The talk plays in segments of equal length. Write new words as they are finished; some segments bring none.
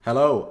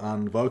Hello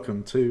and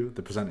welcome to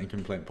the Presenting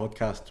Complaint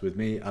podcast with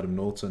me, Adam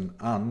Norton,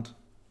 and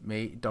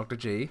me, Dr.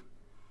 G.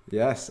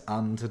 Yes,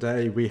 and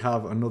today we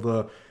have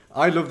another.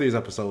 I love these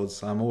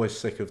episodes. I'm always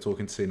sick of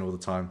talking to Cena all the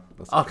time.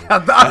 That's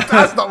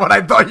not what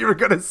I thought you were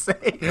going to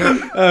say.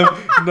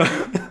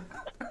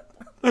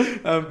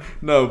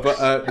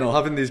 No,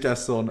 having these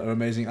guests on are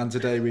amazing. And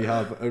today we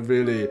have a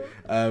really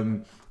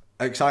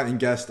exciting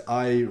guest.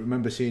 I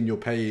remember seeing your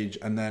page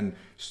and then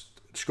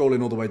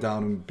scrolling all the way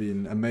down and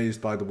being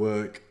amazed by the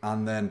work,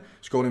 and then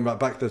scrolling right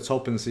back to the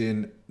top and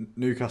seeing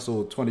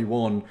Newcastle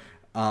 21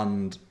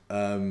 and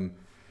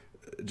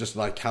just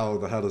like, how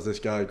the hell has this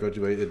guy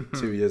graduated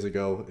 2 years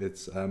ago?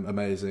 It's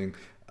amazing.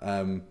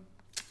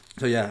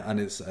 So yeah, and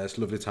it's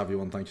lovely to have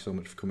you on. Thank you so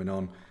much for coming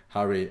on,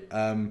 Harry.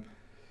 And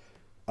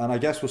I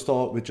guess we'll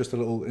start with just a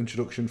little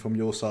introduction from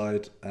your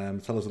side.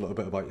 Tell us a little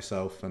bit about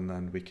yourself, and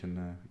then we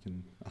can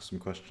ask some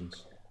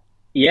questions.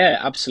 Yeah,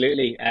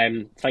 absolutely.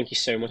 Thank you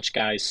so much,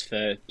 guys,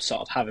 for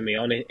sort of having me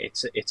on.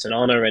 It's an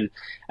honour, and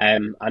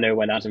I know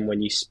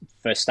when you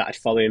first started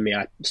following me,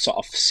 I sort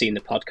of seen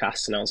the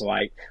podcast, and I was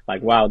like,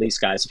 wow, these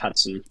guys have had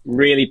some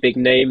really big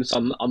names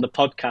on the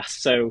podcast.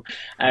 So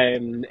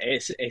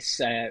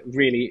it's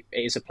really,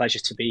 it is a pleasure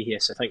to be here.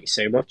 So thank you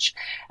so much.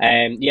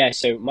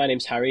 So my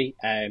name's Harry.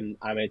 I'm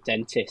a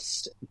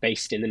dentist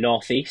based in the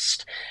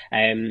Northeast.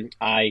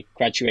 I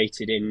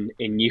graduated in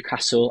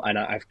Newcastle, and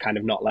I've kind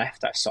of not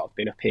left. I've sort of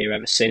been up here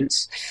ever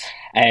since.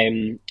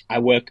 I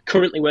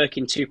currently work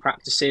in two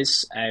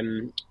practices.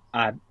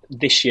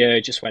 This year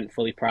just went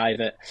fully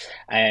private,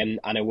 and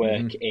I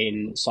work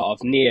in sort of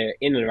in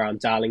and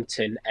around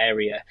Darlington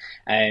area,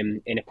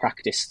 in a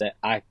practice that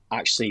I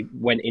actually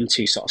went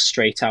into sort of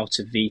straight out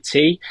of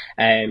VT,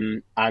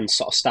 and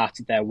sort of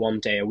started there 1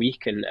 day a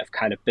week and have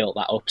kind of built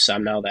that up. So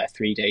I'm now there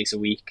 3 days a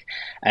week,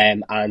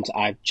 and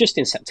I've just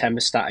in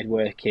September started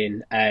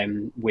working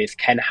with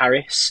Ken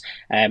Harris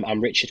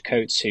and Richard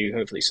Coates, who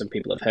hopefully some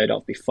people have heard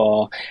of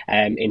before,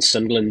 in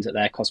Sunderland at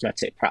their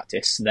cosmetic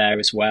practice there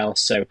as well.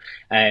 So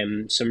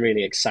some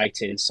really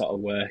exciting sort of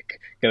work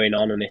going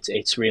on, and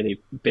it's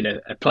really been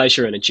a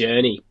pleasure and a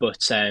journey, but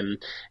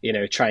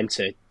trying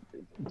to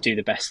do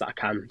the best that I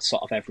can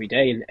sort of every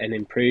day and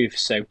improve.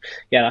 So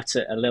yeah, that's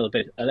a little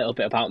bit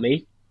about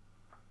me.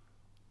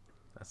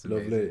 That's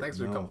amazing. Lovely. Thanks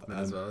for the compliment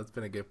as well. It's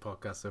been a good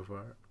podcast so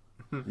far.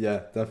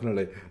 Yeah,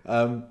 definitely.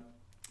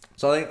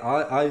 So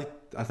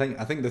I think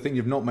the thing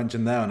you've not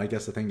mentioned there, and I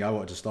guess the thing I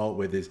wanted to start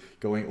with, is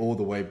going all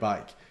the way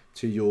back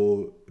to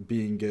your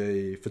being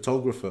a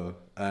photographer.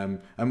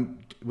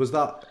 And was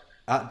that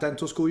at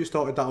dental school you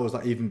started that, or was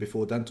that even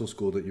before dental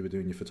school that you were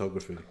doing your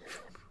photography?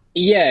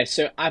 Yeah,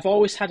 so I've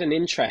always had an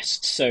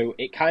interest. So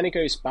it kind of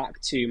goes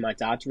back to my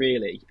dad,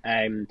 really.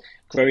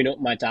 Growing up,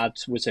 my dad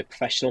was a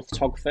professional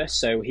photographer,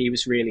 so he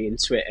was really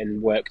into it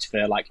and worked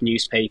for like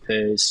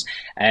newspapers,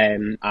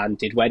 and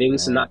did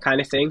weddings and that kind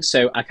of thing.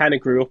 So I kind of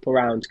grew up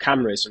around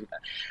cameras. And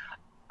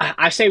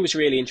I say was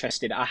really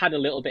interested. I had a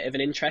little bit of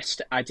an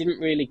interest. I didn't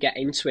really get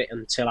into it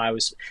until I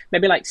was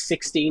maybe like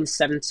 16,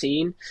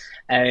 17.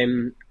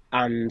 And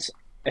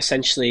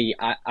essentially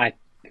I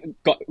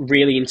got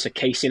really into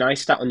Casey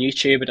Neistat on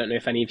YouTube. I don't know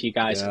if any of you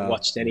guys have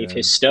watched any of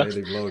his stuff.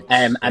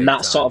 And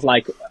that sort of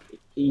like,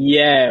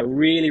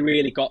 really,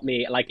 really got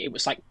me. Like, it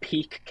was like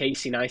peak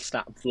Casey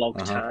Neistat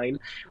vlog time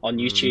on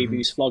YouTube. He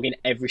was vlogging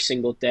every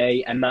single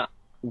day, and that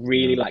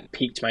really like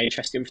piqued my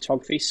interest in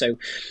photography. So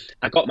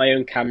I got my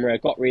own camera,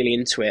 got really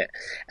into it,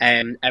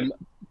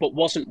 but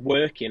wasn't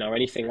working or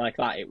anything like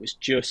that. It was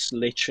just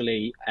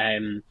literally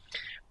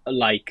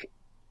like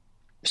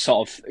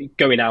sort of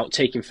going out,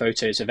 taking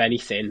photos of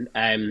anything.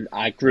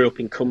 I grew up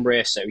in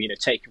Cumbria, so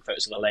taking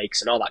photos of the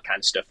lakes and all that kind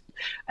of stuff,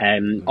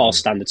 all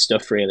standard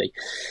stuff really.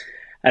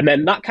 And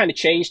then that kind of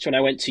changed when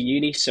I went to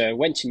uni. So I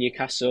went to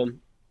Newcastle,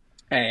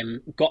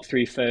 got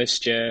through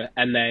first year,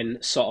 and then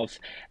sort of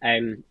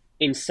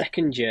in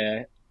second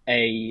year,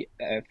 a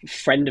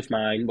friend of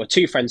mine, well,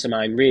 two friends of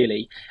mine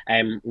really,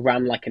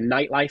 ran like a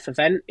nightlife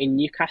event in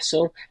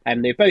Newcastle,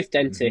 and they're both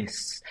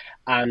dentists,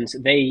 and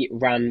they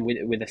ran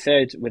with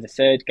a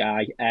third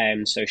guy.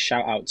 So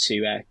shout out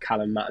to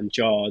Callum, Matt, and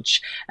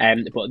George.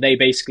 But they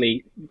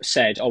basically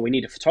said, "Oh, we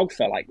need a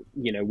photographer. Like,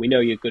 we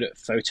know you're good at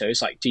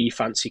photos. Like, do you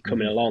fancy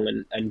coming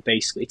along and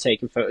basically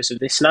taking photos of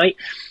this night?"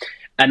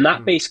 And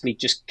that basically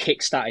just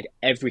kickstarted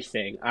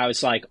everything. I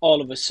was like, all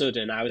of a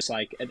sudden, I was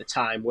like, at the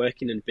time,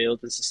 working in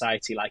building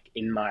society, like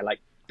in my like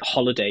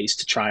holidays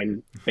to try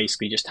and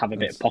basically just have a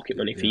bit of pocket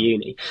money for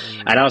uni.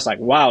 And I was like,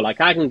 wow,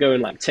 like I can go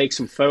and like take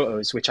some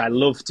photos, which I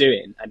love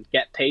doing, and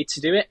get paid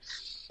to do it.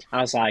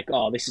 I was like,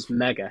 oh, this is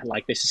mega.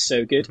 Like, this is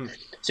so good.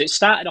 So it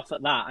started off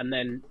at that. And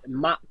then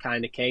Matt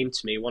kind of came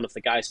to me, one of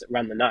the guys that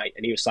ran the night,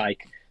 and he was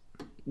like,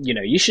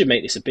 you should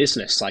make this a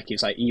business. Like, he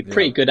was like, you're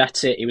pretty good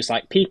at it. He was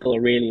like, people are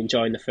really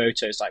enjoying the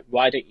photos. Like,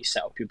 why don't you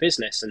set up your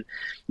business? And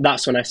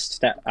that's when I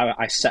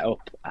set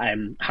up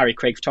Harry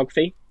Craig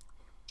Photography,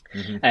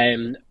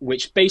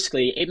 which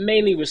basically, it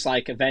mainly was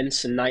like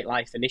events and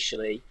nightlife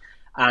initially.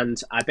 And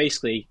I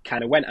basically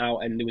kind of went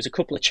out, and there was a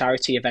couple of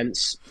charity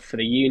events for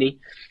the uni.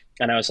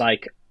 And I was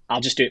like, I'll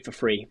just do it for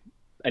free.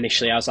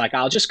 initially. I was like,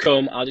 I'll just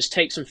come, I'll just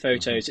take some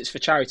photos. It's for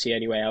charity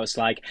anyway. I was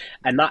like,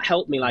 and that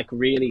helped me like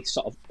really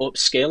sort of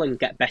upskill and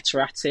get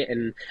better at it.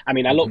 And I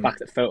mean, I look back at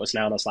the photos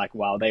now and I was like,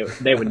 wow,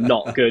 they were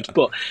not good,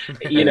 but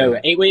you know,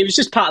 it was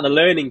just part of the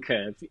learning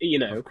curve, you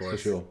know. Of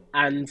course, sure.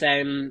 And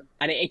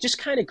it just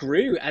kind of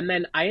grew. And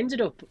then I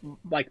ended up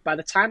like, by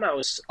the time I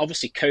was,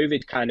 obviously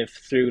COVID kind of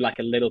threw like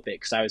a little bit,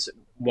 because I was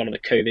one of the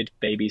COVID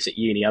babies at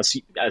uni,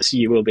 as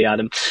you will be,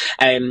 Adam.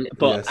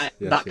 But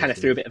that kind of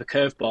threw a bit of a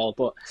curveball.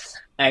 But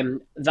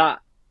that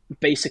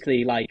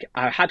basically, like,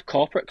 I had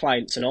corporate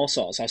clients and all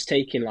sorts. I was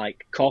taking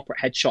like corporate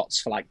headshots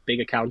for like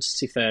big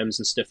accountancy firms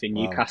and stuff in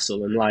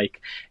Newcastle, and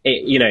like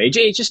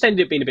it just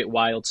ended up being a bit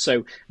wild.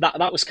 So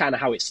that was kind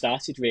of how it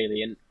started,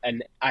 really.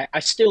 And I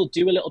still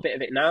do a little bit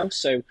of it now.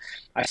 So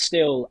I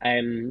still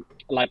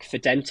like for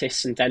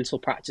dentists and dental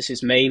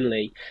practices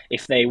mainly,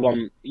 if they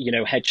want, you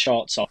know,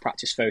 headshots or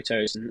practice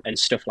photos and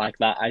stuff like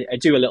that, I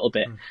do a little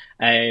bit,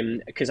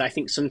 because I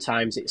think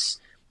sometimes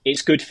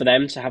it's good for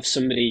them to have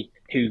somebody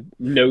who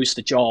knows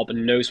the job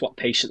and knows what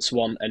patients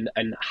want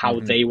and how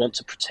they want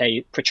to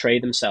portray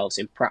themselves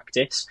in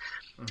practice.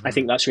 I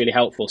think that's really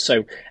helpful.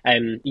 So,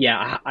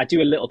 I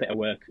do a little bit of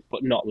work,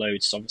 but not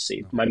loads,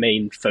 obviously. My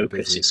main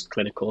focus is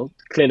clinical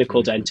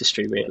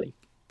dentistry, really.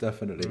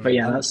 Definitely. But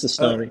yeah, that's the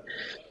story.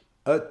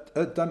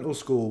 At dental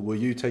school, were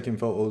you taking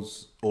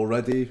photos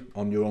already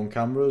on your own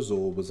cameras,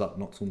 or was that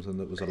not something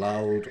that was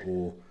allowed,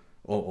 or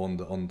on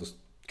the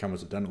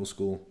cameras at dental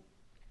school?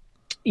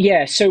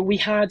 Yeah, so we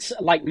had,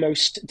 like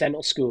most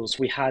dental schools,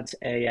 we had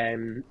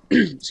a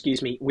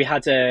we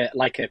had a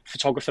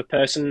photographer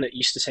person that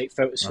used to take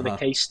photos for the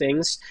case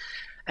things.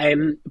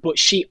 But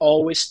she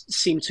always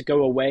seemed to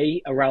go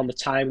away around the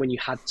time when you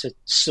had to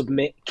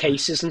submit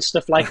cases and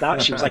stuff like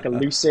that. She was like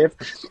elusive.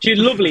 She was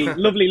lovely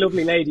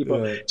lady,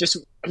 but just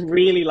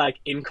really like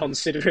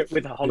inconsiderate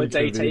with her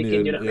holiday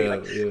taking. You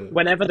know,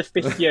 whenever the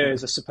fifth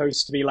years are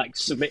supposed to be like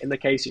submitting the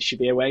cases, she'd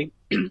be away.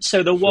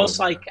 So there was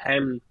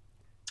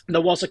there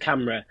was a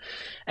camera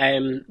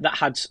that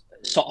had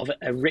sort of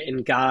a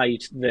written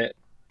guide that,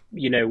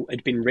 you know,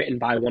 had been written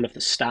by one of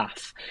the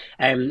staff,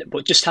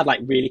 but just had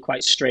like really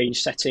quite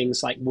strange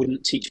settings, like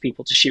wouldn't teach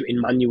people to shoot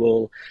in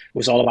manual,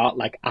 was all about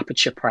like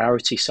aperture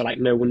priority. So like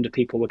no wonder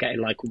people were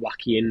getting like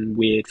wacky and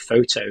weird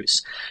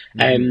photos.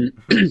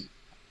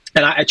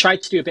 And I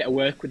tried to do a bit of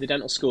work with the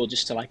dental school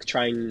just to like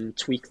try and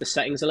tweak the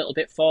settings a little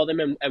bit for them.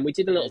 And we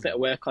did a little bit of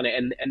work on it,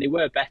 and they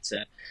were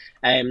better.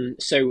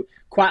 So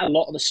quite a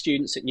lot of the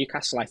students at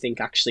Newcastle, I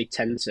think, actually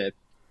tend to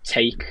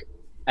take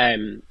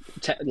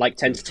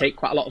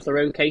quite a lot of their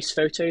own case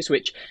photos,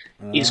 which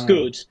is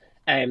good,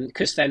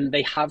 because then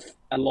they have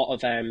a lot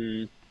of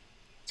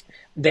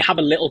they have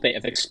a little bit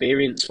of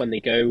experience when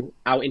they go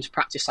out into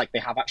practice, like they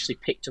have actually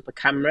picked up a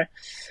camera.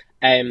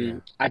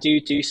 I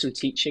do some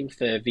teaching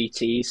for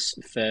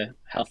VTs for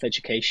health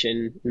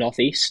education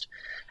Northeast,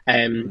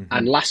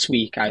 and last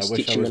week I was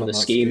teaching one of the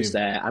schemes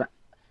there,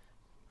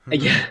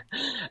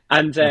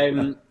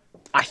 and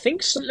I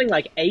think something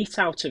like 8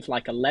 out of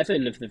like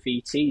 11 of the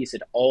VTs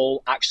had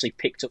all actually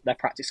picked up their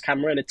practice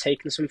camera and had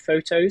taken some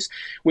photos,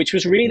 which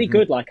was really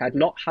good. Like I'd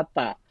not had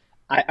that.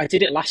 I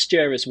did it last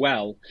year as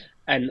well,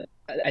 and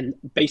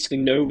basically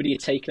nobody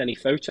had taken any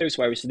photos,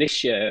 whereas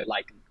this year,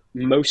 like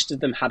most of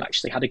them had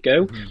actually had a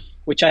go,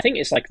 which I think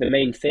is like the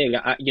main thing.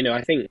 I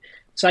think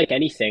it's like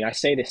anything. I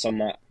say this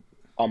on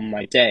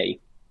my day,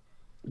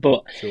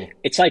 but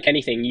it's like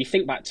anything. You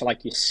think back to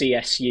like your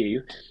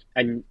CSU,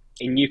 and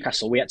in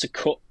Newcastle we had to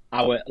cut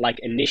our like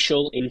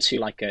initial into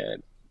like a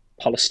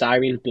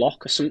polystyrene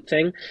block or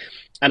something,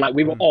 and like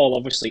we were all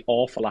obviously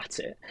awful at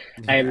it,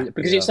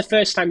 because it's the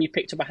first time you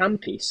picked up a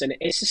handpiece, and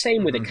it's the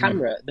same with a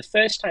camera. The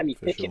first time you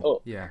pick it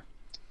up,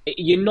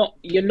 you're not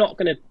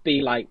going to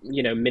be like,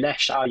 you know,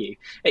 Minesh, are you?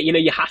 You know,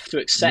 you have to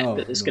accept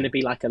that there's going to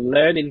be like a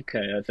learning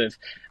curve of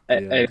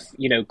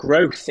you know,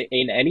 growth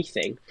in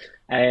anything.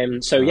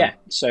 We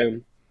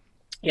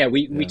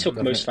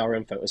took most of our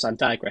own photos. I'm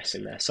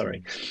digressing there.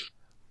 Sorry.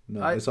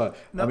 I was just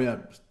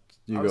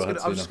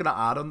going to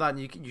add on that,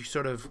 and you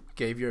sort of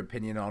gave your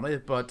opinion on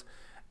it, but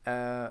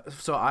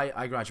so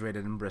I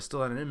graduated in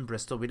Bristol, and in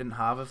Bristol we didn't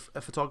have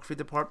a photography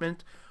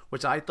department,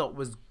 which I thought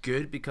was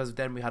good, because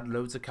then we had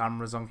loads of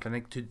cameras on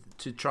clinic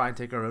to try and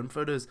take our own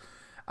photos.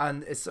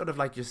 And it's sort of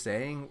like you're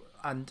saying,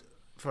 and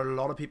for a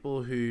lot of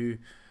people who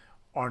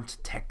aren't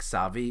tech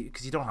savvy,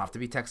 because you don't have to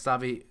be tech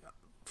savvy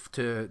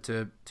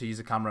to use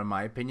a camera, in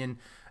my opinion.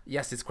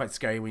 Yes, it's quite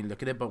scary when you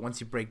look at it, but once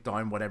you break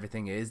down what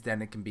everything is,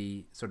 then it can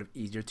be sort of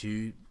easier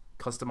to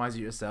customize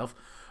it yourself.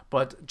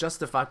 But just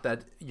the fact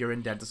that you're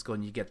in dental school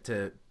and you get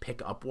to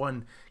pick up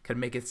one can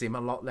make it seem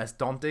a lot less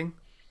daunting,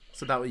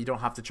 so that way you don't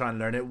have to try and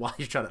learn it while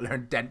you're trying to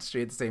learn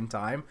dentistry at the same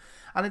time.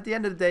 And at the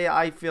end of the day,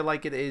 I feel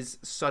like it is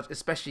such,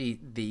 especially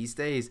these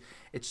days,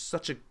 it's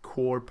such a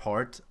core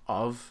part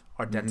of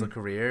our dental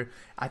career.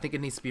 I think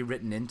it needs to be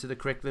written into the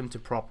curriculum to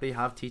properly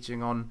have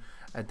teaching on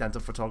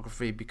dental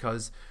photography,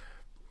 because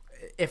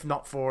if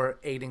not for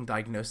aiding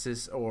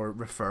diagnosis or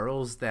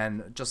referrals,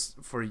 then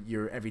just for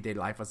your everyday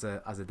life as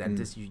a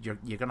dentist,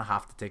 you're gonna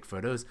have to take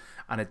photos,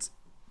 and it's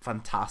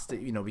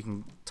fantastic. You know, we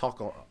can talk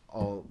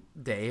all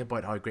day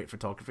about how great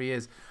photography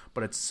is,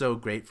 but it's so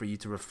great for you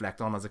to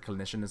reflect on as a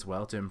clinician as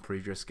well to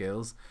improve your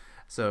skills.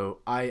 So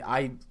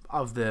I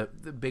of the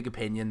big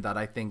opinion that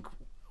I think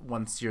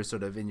once you're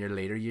sort of in your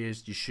later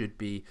years, you should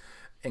be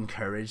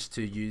encouraged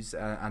to use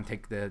and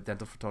take the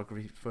dental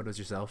photography photos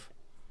yourself.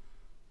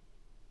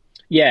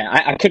 Yeah,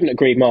 I couldn't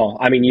agree more.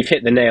 I mean, you've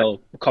hit the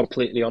nail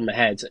completely on the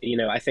head. You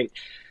know, I think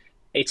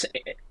it's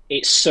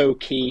so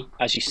key,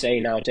 as you say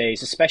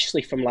nowadays,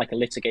 especially from like a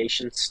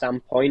litigation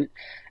standpoint.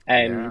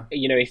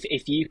 You know,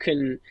 if you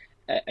can,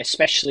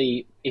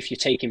 especially if you're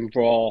taking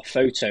raw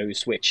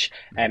photos, which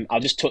I'll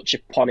just touch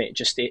upon it,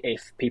 just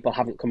if people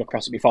haven't come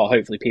across it before,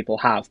 hopefully people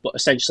have. But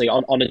essentially,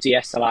 on a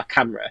DSLR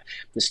camera,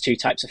 there's two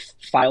types of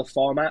file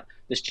format.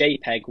 There's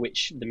JPEG,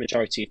 which the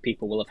majority of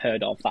people will have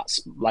heard of. That's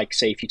like,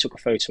 say, if you took a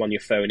photo on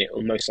your phone, it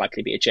will most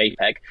likely be a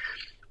JPEG,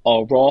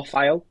 or RAW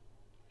file.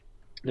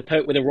 The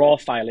point with a RAW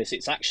file is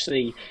it's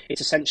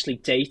essentially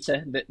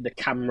data that the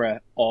camera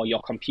or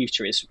your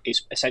computer is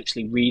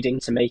essentially reading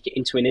to make it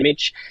into an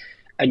image,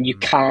 and you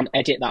can't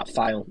edit that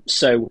file.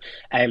 So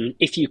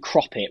if you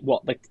crop it,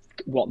 what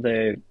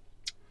the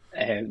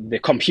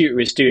computer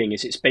is doing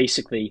is it's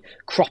basically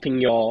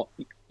cropping your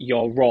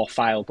raw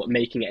file but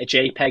making it a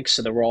JPEG,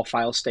 so the raw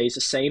file stays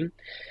the same.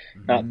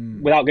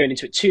 Without going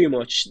into it too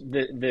much,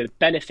 the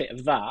benefit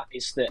of that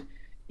is that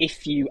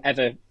if you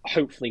ever,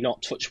 hopefully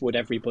not, touch wood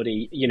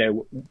everybody, you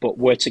know, but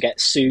were to get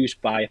sued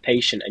by a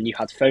patient and you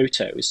had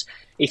photos,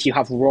 if you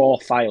have raw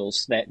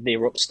files,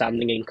 they're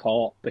upstanding in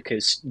court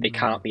because they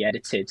can't be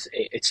edited.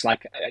 It's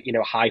like, you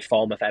know, a high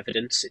form of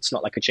evidence. It's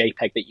not like a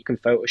JPEG that you can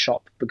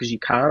Photoshop because you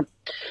can't.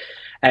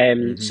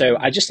 So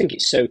I just think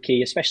it's so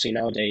key, especially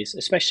nowadays,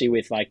 especially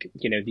with, like,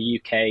 you know, the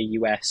UK,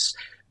 US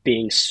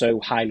being so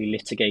highly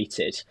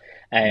litigated,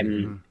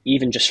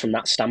 even just from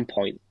that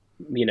standpoint,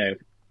 you know.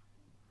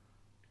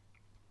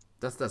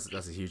 That's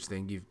a huge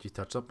thing you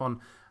touched up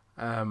on,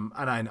 and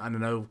I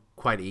know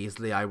quite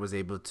easily I was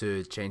able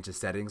to change the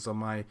settings on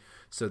my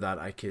so that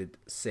I could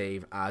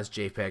save as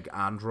JPEG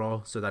and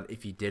RAW, so that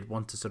if you did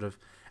want to sort of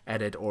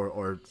edit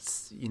or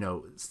you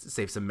know,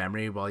 save some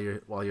memory while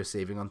you're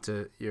saving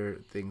onto your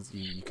things,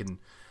 you can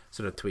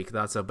sort of tweak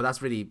that. So, but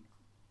that's really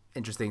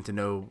interesting to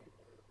know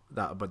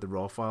that about the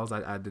RAW files.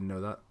 I didn't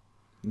know that.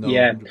 No,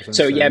 yeah.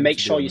 So yeah, make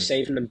sure you're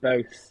saving them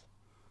both.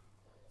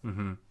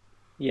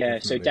 Yeah,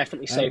 definitely. So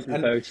definitely save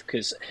them both,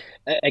 because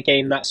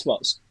again, that's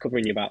what's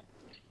covering you about.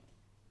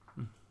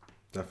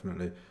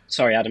 Definitely.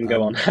 Sorry, Adam,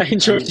 go on. I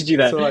interrupted you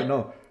there. It's all right,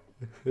 no.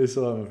 It's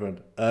all right, my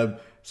friend.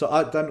 So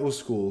at dental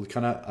school,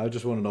 I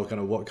just want to know kind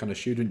of what kind of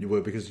student you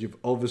were, because you've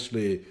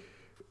obviously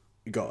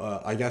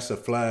got, I guess, a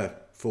flair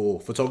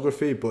for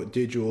photography, but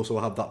did you also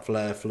have that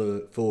flair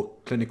for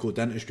clinical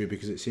dentistry?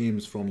 Because it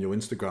seems from your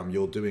Instagram,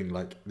 you're doing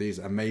like these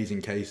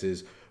amazing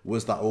cases.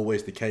 Was that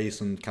always the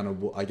case? And kind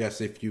of, I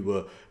guess, if you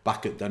were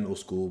back at dental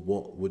school,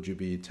 what would you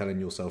be telling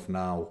yourself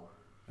now?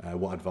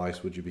 What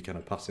advice would you be kind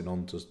of passing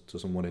on to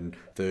someone in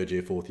third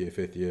year, fourth year,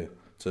 fifth year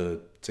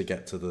to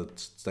get to the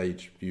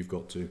stage you've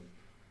got to?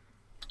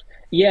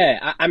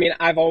 Yeah, I mean,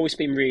 I've always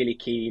been really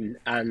keen,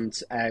 and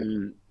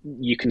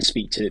you can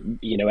speak to,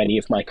 you know, any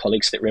of my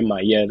colleagues that were in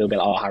my year, they'll be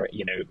like, oh, Harry,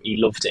 you know, he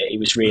loved it, he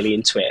was really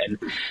into it.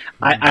 And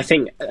I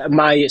think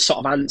my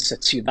sort of answer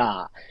to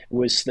that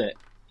was that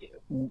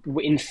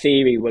in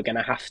theory, we're going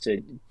to have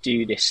to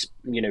do this,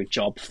 you know,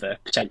 job for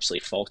potentially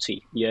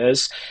 40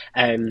 years.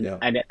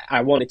 And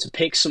I wanted to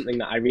pick something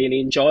that I really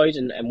enjoyed.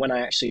 And when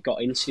I actually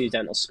got into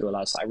dental school, I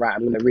was like, right,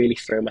 I'm going to really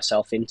throw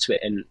myself into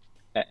it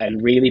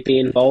and really be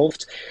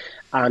involved.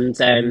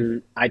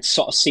 And I'd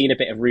sort of seen a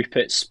bit of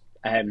Rupert's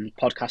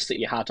podcast that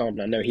you had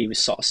on. I know he was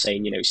sort of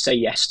saying, you know, say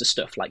yes to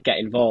stuff, like get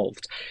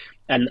involved.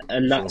 And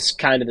that's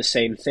kind of the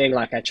same thing.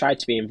 Like, I tried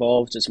to be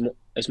involved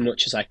as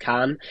much as I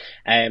can.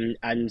 And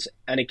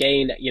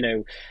again, you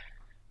know,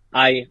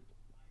 I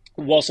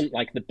wasn't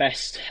like the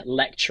best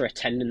lecture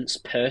attendance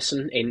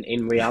person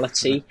in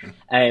reality.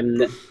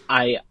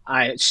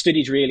 I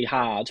studied really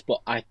hard,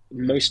 but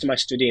most of my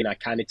studying I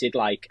kind of did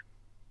like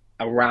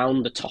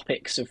around the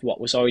topics of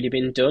what was already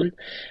been done.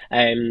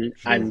 And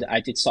I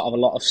did sort of a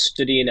lot of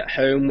studying at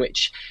home,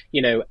 which,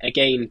 you know,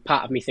 again,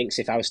 part of me thinks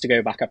if I was to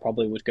go back, I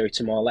probably would go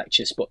to more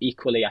lectures, but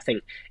equally, I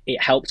think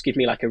it helped give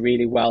me like a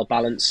really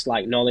well-balanced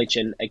like knowledge.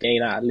 And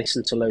again, I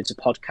listened to loads of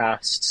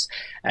podcasts.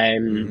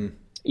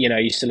 You know, I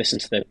used to listen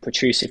to the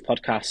Protrusive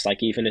podcast,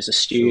 like even as a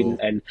student,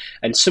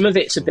 and some of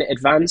it's a bit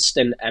advanced.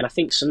 And I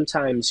think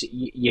sometimes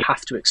you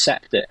have to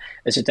accept that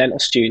as a dental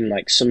student,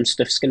 like some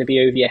stuff's going to be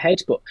over your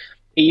head, but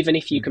even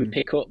if you can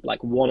pick up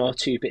like one or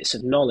two bits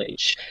of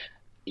knowledge,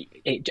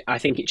 I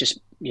think it just,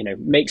 you know,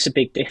 makes a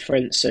big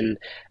difference. And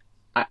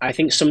I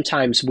think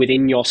sometimes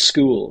within your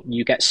school,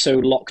 you get so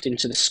locked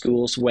into the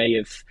school's way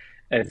of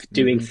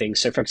doing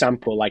things. So for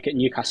example, like at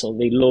Newcastle,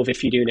 they love,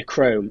 if you're doing a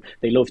chrome,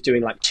 they love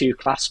doing like 2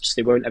 clasps.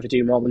 They won't ever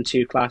do more than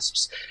 2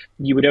 clasps.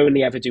 You would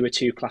only ever do a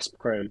 2 clasp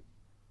chrome.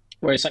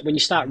 Whereas like when you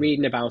start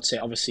reading about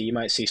it, obviously you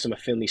might see some of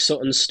Finlay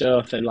Sutton's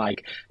stuff, and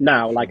like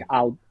now, like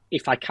I'll,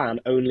 if I can,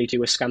 only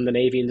do a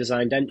Scandinavian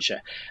design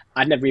denture.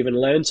 I'd never even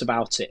learnt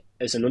about it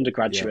as an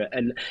undergraduate.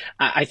 And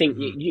I think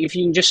if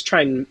you can just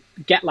try and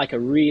get like a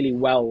really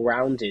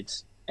well-rounded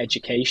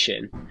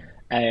education,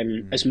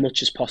 as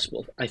much as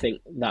possible, I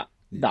think that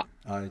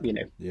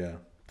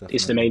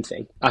is the main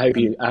thing. I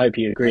hope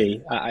you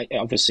agree. I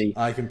obviously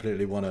I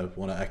completely want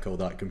to echo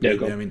that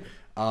completely. No, I mean,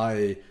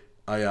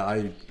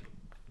 I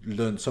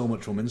learned so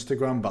much from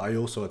Instagram, but I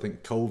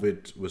think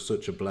COVID was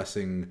such a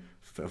blessing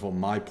from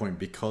my point,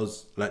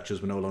 because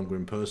lectures were no longer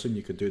in person.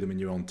 You could do them in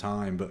your own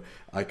time. But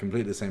I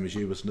completely the same as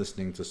you, was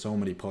listening to so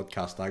many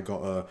podcasts. I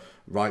got a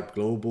Ripe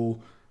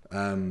Global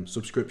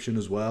subscription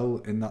as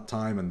well in that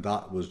time, and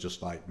that was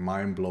just like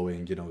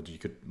mind-blowing. You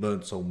could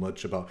learn so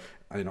much about,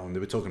 and they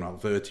were talking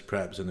about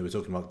vertepreps, and they were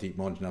talking about deep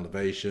margin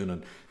elevation,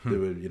 and they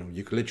were,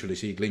 you could literally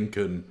see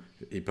Lincoln,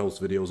 he posts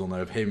videos on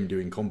there of him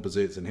doing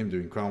composites and him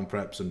doing crown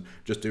preps and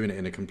just doing it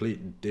in a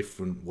complete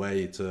different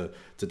way to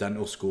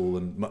dental school.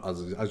 And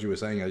as you were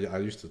saying, I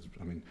used to,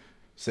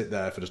 sit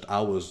there for just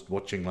hours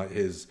watching like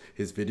his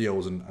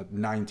videos, and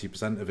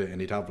 90% of it, and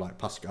he'd have like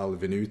Pascal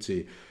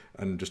Venuti,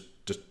 and just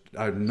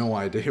I have no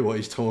idea what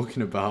he's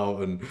talking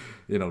about, and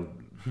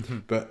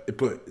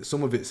but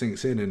some of it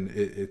sinks in, and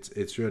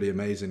it's really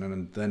amazing.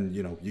 And then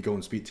you go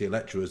and speak to your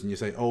lecturers, and you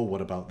say, oh,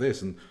 what about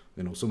this? And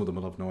some of them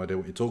will have no idea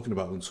what you're talking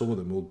about, and some of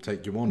them will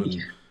take you on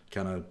and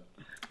kind of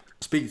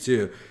speak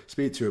to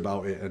you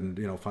about it,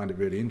 and find it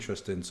really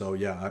interesting. So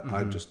yeah,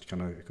 I just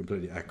kind of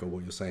completely echo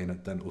what you're saying.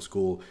 At dental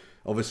school,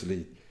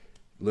 obviously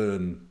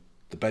learn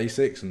the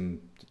basics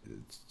and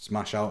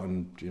smash out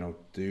and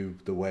do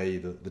the way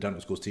that the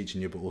dental school's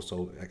teaching you, but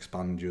also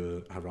expand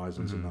your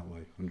horizons in that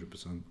way.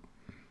 100%.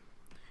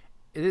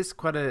 It is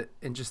quite an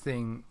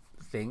interesting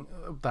thing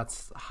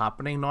that's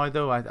happening now,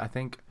 though. I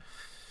think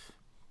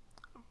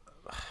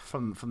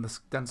from the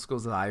dental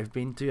schools that I've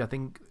been to, I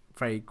think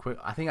very quick.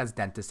 I think as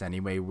dentists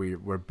anyway,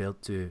 we're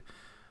built to,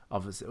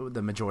 obviously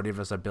the majority of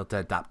us are built to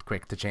adapt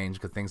quick to change,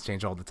 because things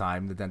change all the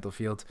time in the dental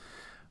field.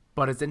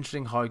 But it's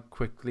interesting how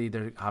quickly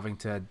they're having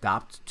to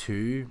adapt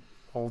to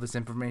all this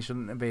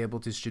information available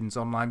to students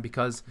online,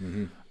 because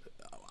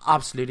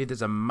absolutely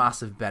there's a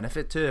massive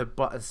benefit to it,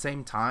 but at the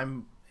same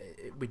time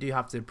we do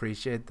have to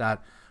appreciate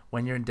that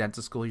when you're in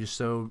dental school, you're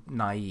so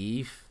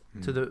naive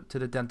to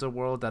the dental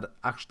world that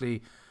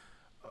actually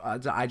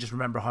I just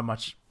remember how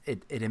much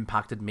it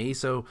impacted me.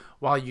 So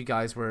while you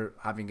guys were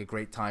having a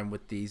great time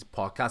with these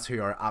podcasts,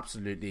 who are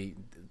absolutely,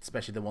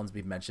 especially the ones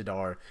we've mentioned,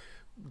 are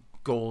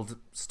gold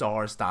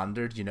star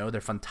standard,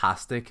 they're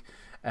fantastic,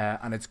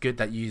 and it's good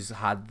that you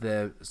had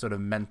the sort of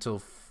mental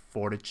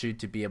fortitude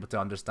to be able to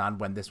understand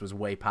when this was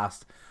way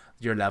past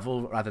your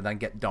level, rather than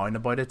get down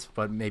about it,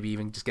 but maybe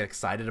even just get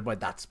excited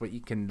about that's what you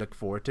can look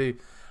forward to.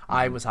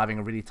 I was having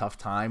a really tough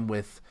time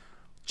with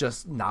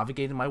just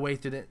navigating my way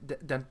through the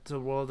dental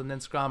world on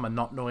Instagram, and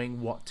not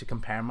knowing what to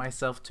compare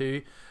myself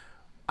to,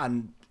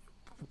 and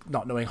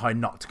not knowing how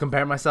not to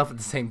compare myself at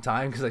the same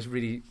time, because I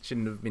really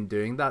shouldn't have been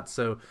doing that.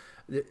 So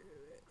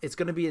it's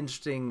going to be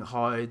interesting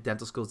how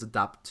dental schools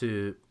adapt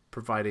to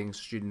providing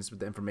students with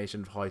the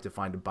information of how to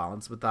find a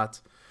balance with that,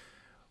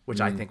 which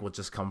I think will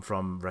just come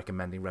from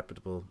recommending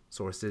reputable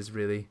sources,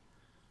 really.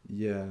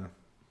 Yeah,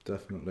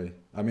 definitely.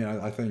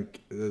 I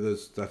think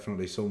there's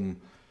definitely some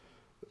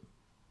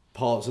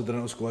parts of the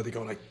dental school where they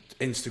go like,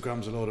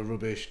 Instagram's a load of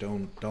rubbish,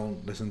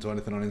 don't listen to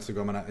anything on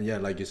Instagram. And yeah,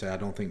 like you say, I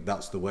don't think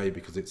that's the way,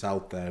 because it's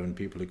out there and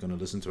people are going to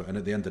listen to it, and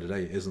at the end of the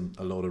day, it isn't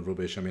a load of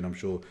rubbish. I'm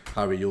sure,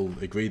 Harry, you'll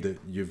agree that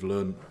you've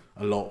learned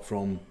a lot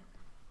from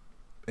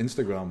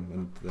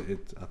Instagram, and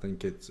I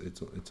think it's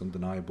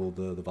undeniable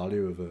the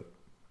value of it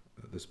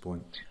at this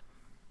point.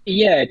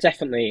 Yeah,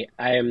 definitely.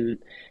 And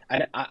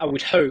I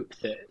would hope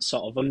that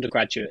sort of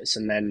undergraduates,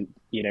 and then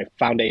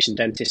foundation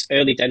dentists,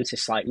 early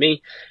dentists like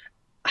me,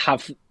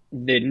 have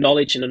the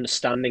knowledge and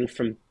understanding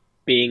from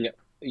being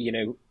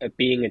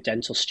a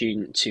dental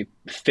student to,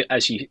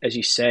 as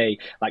you say,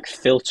 like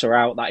filter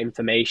out that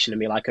information and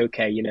be like,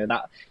 okay,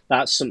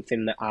 that's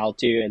something that I'll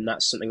do, and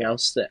that's something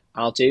else that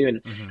I'll do.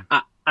 And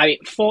I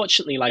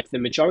fortunately, like the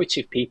majority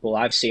of people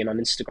I've seen on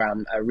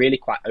Instagram are really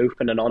quite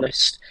open and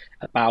honest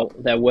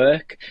about their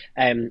work.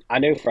 I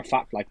know for a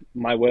fact, like,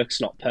 my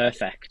work's not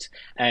perfect.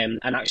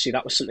 And actually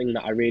that was something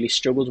that I really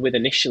struggled with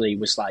initially,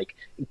 was like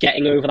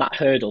getting over that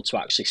hurdle to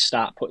actually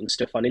start putting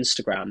stuff on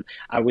Instagram.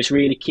 I was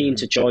really keen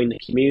to join the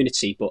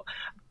community, but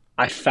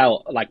I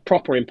felt like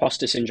proper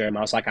imposter syndrome.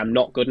 I was like, I'm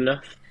not good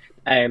enough.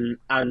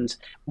 And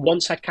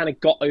once I kind of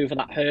got over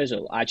that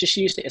hurdle, I just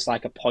used it as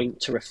like a point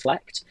to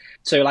reflect.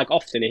 So like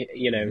often,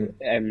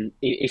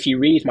 if you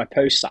read my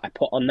posts that I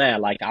put on there,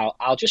 like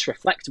I'll just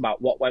reflect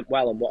about what went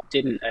well and what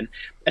didn't. And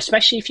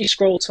especially if you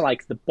scroll to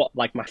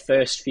like my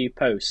first few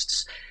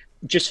posts,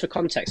 just for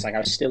context, like I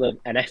was still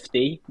an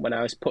FD when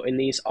I was putting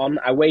these on.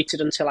 I waited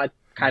until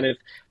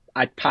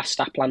I'd passed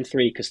Aplan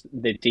 3, because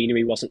the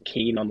deanery wasn't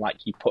keen on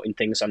like you putting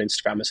things on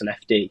Instagram as an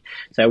FD.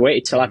 So I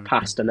waited till I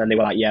passed, and then they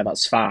were like, yeah,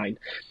 that's fine.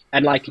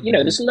 And like,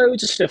 there's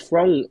loads of stuff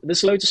wrong.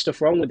 There's loads of stuff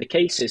wrong with the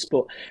cases,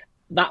 but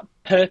that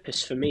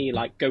purpose for me,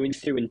 like going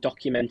through and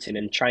documenting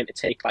and trying to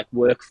take like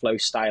workflow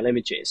style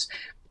images,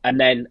 and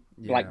then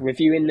like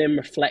reviewing them,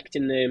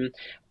 reflecting them,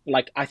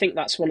 like I think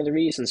that's one of the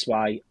reasons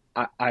why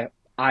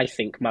I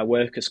think my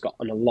work has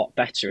gotten a lot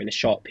better in a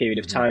short period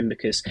of time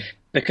because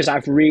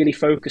I've really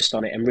focused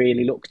on it and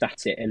really looked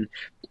at it. And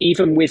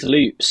even with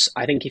loops,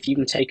 I think if you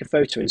can take a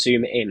photo and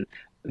zoom it in,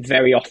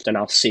 very often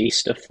I'll see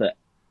stuff that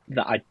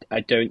I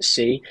don't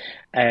see.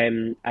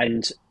 And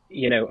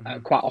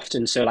quite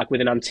often, so like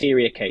with an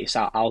anterior case,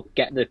 I'll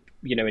get the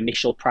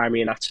initial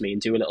primary anatomy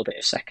and do a little bit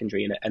of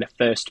secondary and a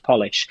first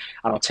polish,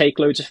 and I'll take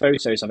loads of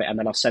photos of it, and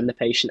then I'll send the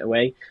patient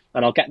away,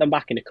 and I'll get them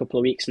back in a couple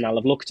of weeks, and I'll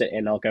have looked at it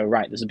and I'll go,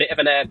 right, there's a bit of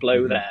an air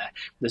blow there,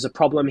 there's a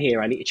problem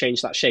here, I need to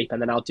change that shape, and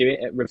then I'll do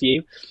it at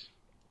review.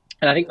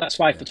 And I think that's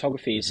why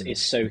photography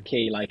is so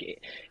key.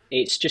 Like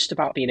it's just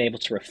about being able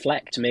to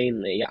reflect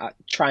mainly,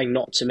 trying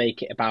not to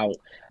make it about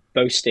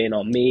boasting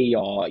on me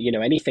or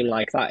anything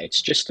like that.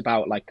 It's just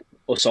about like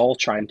us all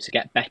trying to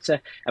get better,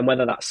 and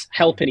whether that's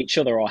helping each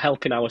other or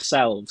helping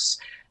ourselves.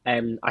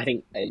 I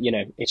think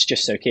it's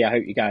just so key. I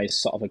hope you guys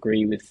sort of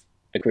agree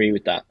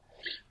with that.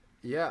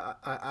 Yeah,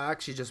 I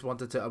actually just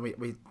wanted to.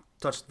 We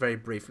touched very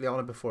briefly on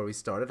it before we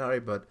started,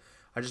 Harry, but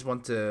I just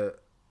want to.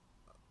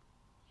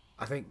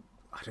 I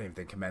don't even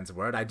think commend's a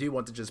word. I do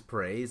want to just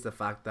praise the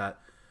fact that,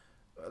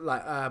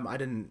 like, I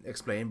didn't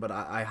explain, but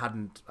I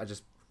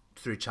just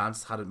through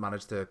chance hadn't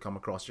managed to come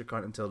across your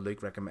account until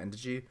Luke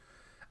recommended you.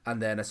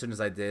 And then as soon as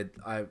I did,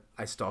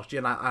 I stalked you.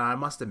 And I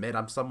must admit,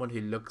 I'm someone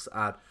who looks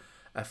at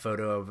a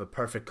photo of a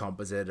perfect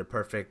composite, a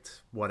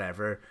perfect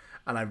whatever,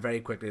 and I'm very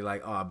quickly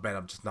like, oh, Ben,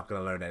 I'm just not going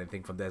to learn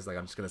anything from this. Like,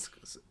 I'm just going to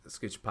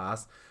scooch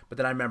past. But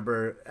then I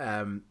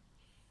remember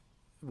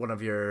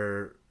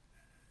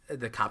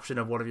the caption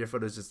of one of your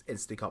photos just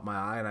instantly caught my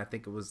eye, and I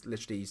think it was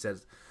literally you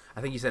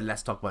said,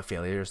 let's talk about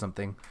failure or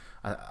something.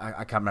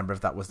 I can't remember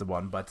if that was the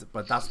one, but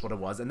that's what it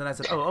was. And then I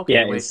said, oh,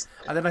 okay, wait.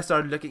 And then I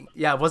started looking.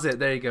 Yeah, was it?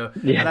 There you go.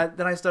 Yeah. And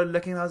then I started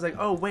looking, and I was like,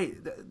 oh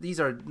wait, these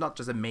are not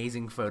just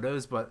amazing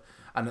photos, but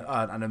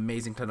an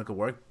amazing clinical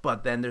work.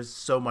 But then there's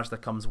so much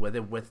that comes with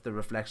it, with the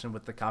reflection,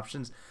 with the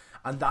captions,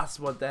 and that's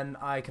what then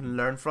I can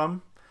learn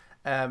from,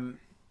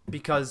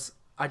 because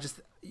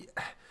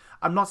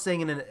I'm not saying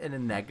in a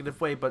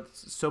negative way, but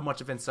so much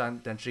of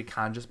Instagram dentistry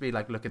can just be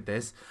like, look at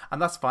this, and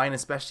that's fine,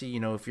 especially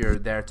if you're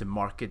there to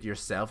market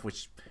yourself,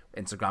 which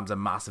Instagram's a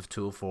massive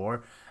tool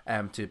for,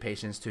 to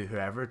patients, to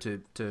whoever,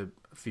 to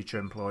future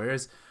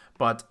employers.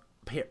 But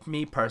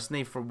me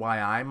personally, for why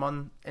I'm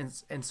on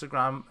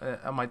Instagram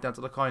on my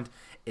dental account,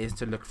 is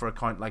to look for an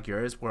account like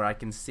yours where I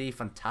can see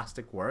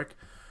fantastic work,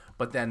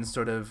 but then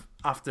sort of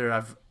after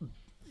I've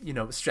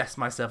stress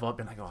myself up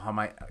and like, oh, how am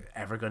I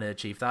ever going to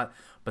achieve that?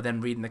 But then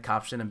reading the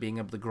caption and being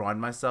able to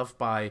ground myself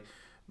by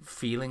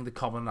feeling the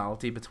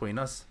commonality between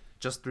us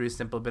just through a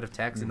simple bit of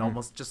text, and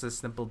almost just a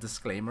simple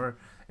disclaimer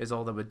is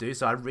all that would do.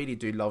 So I really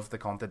do love the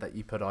content that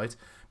you put out,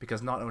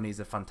 because not only is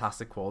it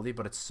fantastic quality,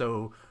 but it's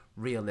so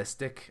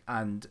realistic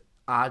and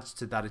adds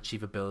to that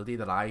achievability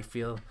that I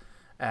feel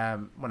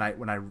when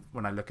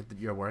I look at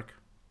your work.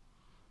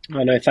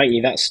 Oh no, thank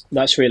you.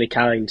 That's really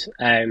kind.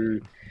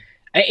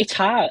 It's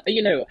hard,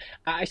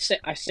 I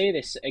say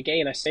this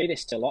again. I say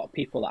this to a lot of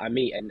people that I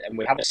meet, and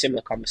we have a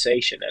similar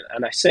conversation.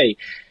 And I say,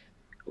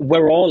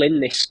 we're all in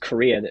this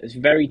career that is a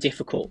very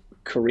difficult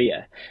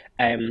career,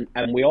 and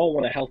we all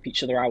want to help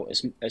each other out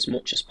as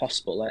much as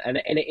possible. And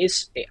it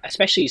is,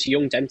 especially as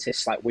young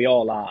dentists, like we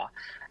all are.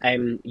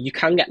 You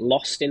can get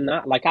lost in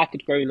that. Like I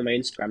could go into my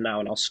Instagram now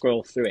and I'll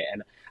scroll through it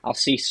and I'll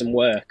see some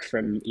work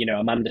from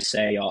Amanda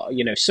Say or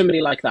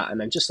somebody like that,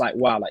 and I'm just like,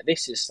 wow, like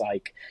this is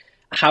like,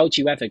 how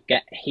do you ever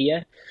get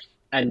here?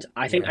 And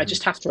I think I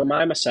just have to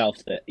remind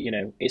myself that,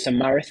 it's a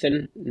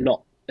marathon,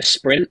 not a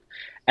sprint.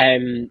 I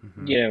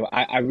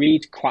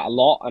read quite a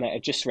lot, and I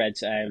just read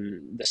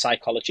The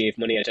Psychology of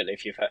Money. I don't know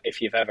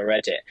if you've ever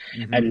read it.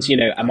 And,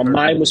 and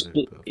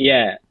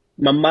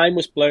my mind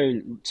was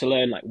blown to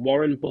learn like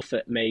Warren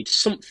Buffett made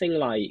something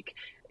like,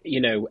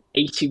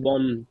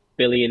 81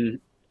 billion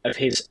of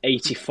his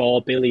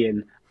 84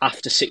 billion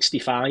after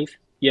 65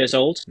 years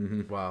old.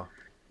 Wow.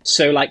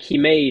 So like he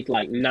made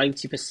like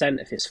 90%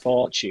 of his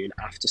fortune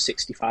after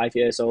 65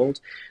 years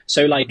old.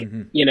 So like,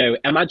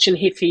 imagine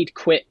if he'd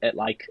quit at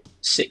like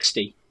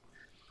 60.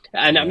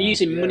 And I'm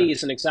using money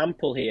as an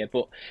example here,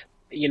 but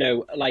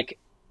like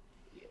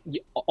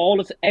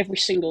every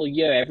single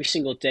year, every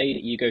single day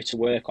that you go to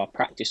work or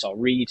practice or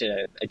read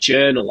a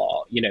journal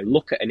or,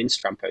 look at an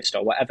Instagram post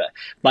or whatever,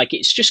 like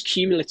it's just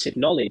cumulative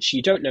knowledge.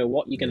 You don't know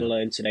what you're going to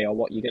learn today or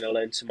what you're going to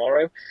learn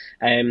tomorrow.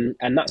 And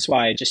that's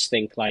why I just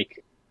think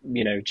like,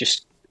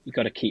 just, you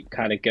got to keep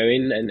kind of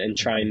going and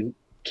try and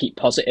keep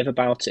positive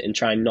about it and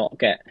try and not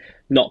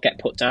get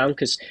put down,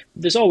 because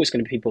there's always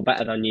going to be people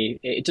better than you.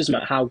 It doesn't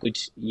matter how good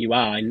you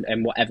are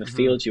in whatever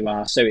field you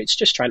are. So it's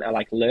just trying to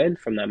like learn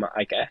from them,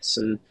 I guess.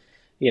 And,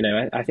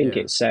 I think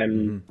it's,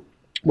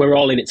 we're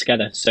all in it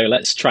together. So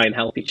let's try and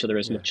help each other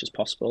as much as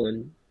possible.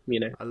 And,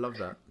 I love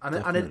that.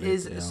 And it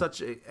is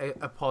such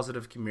a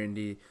positive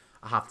community,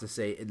 I have to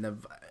say, in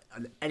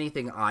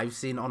anything I've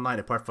seen online,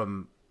 apart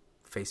from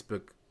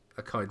Facebook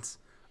accounts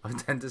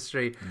of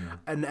dentistry,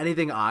 and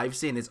anything I've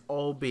seen, it's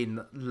all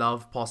been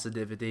love,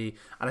 positivity,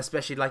 and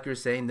especially like you're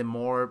saying, the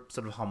more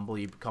sort of humble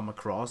you come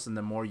across and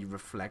the more you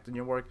reflect on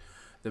your work,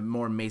 the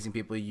more amazing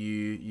people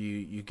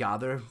you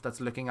gather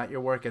that's looking at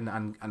your work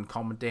and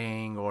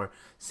commenting or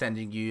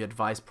sending you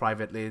advice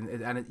privately,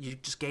 and you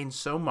just gain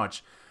so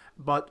much.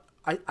 But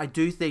I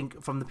do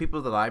think from the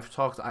people that I've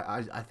talked,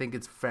 I think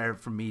it's fair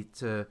for me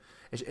to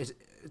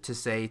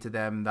say to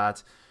them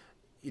that,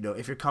 you know,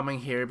 if you're coming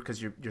here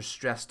because you're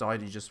stressed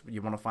out,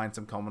 you want to find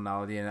some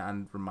commonality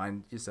and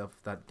remind yourself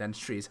that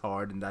dentistry is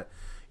hard and that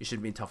you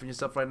shouldn't be tough on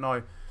yourself right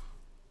now.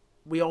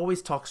 We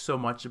always talk so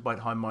much about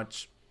how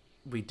much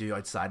we do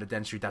outside of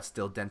dentistry that's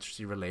still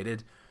dentistry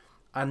related,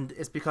 and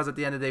it's because at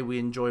the end of the day we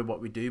enjoy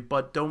what we do.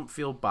 But don't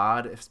feel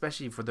bad,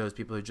 especially for those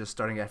people who are just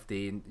starting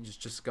FD and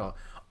just got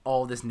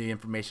all this new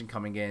information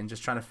coming in,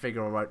 just trying to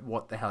figure out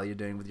what the hell you're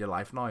doing with your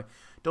life now.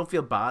 Don't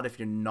feel bad if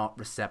you're not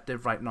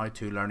receptive right now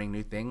to learning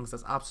new things.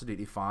 That's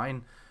absolutely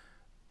fine.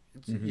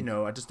 You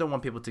know, I just don't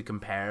want people to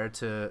compare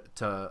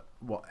to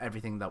what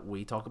everything that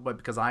we talk about,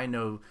 because I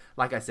know,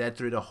 like I said,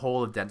 through the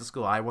whole of dental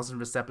school I wasn't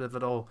receptive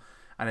at all,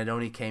 and it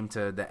only came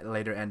to the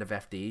later end of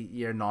FD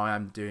year. Now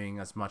I'm doing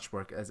as much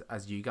work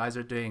as you guys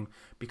are doing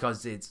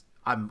because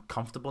I'm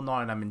comfortable now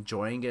and I'm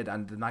enjoying it.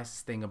 And the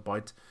nicest thing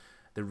about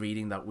the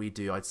reading that we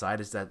do outside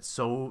is that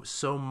so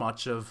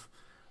much of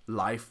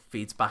life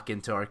feeds back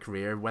into our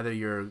career. Whether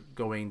you're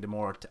going the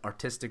more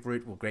artistic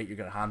route, well, great,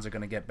 your hands are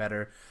going to get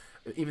better.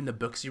 Even the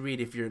books you read,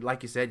 if you're,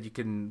 like you said, you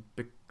can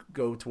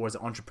go towards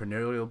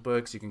entrepreneurial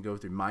books, you can go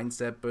through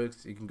mindset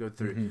books, you can go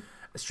through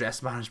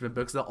stress management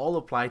books. They'll all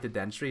apply to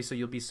dentistry, so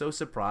you'll be so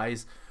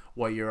surprised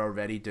what you're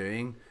already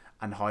doing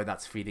and how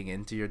that's feeding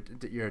into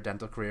your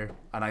dental career.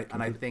 And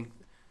I think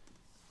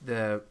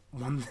the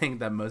one thing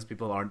that most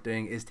people aren't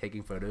doing is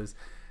taking photos.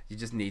 You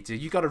just need to.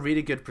 You got a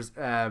really good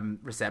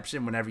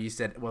reception whenever you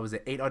said, what was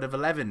it, 8 out of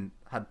 11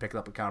 had picked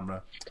up a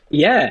camera.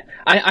 Yeah,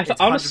 I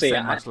honestly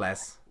much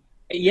less.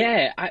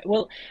 Yeah,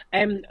 not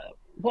them.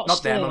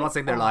 I'm not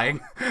saying they're lying.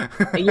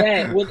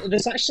 Yeah, well,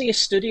 there's actually a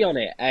study on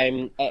it.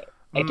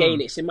 Again,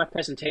 it's in my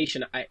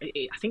presentation. I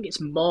think it's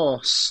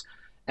Morse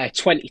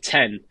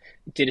 2010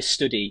 did a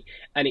study,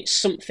 and it's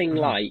something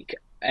like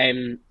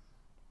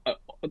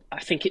I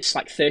think it's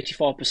like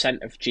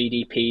 34% of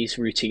GDPs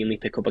routinely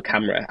pick up a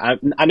camera.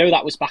 I know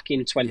that was back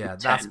in 2010. Yeah,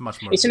 that's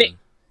much more.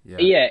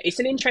 Yeah, it's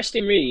an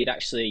interesting read,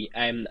 actually.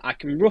 I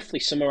can roughly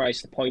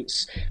summarise the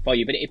points for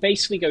you, but it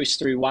basically goes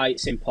through why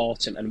it's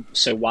important and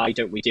so why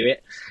don't we do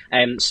it.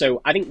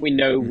 So I think we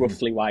know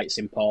roughly why it's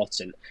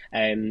important.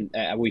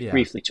 We've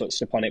briefly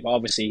touched upon it, but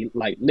obviously,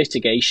 like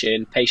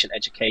litigation, patient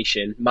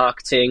education,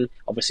 marketing,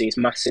 obviously is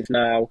massive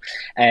now.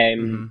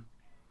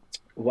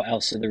 What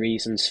else are the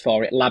reasons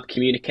for it? Lab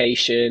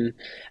communication.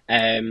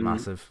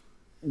 Massive.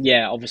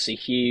 Yeah, obviously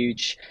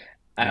huge.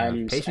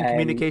 And patient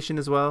communication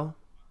as well.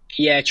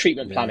 Yeah,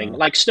 treatment planning,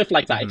 like stuff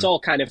like that. It's all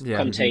kind of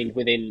contained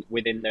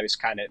within those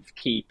kind of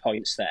key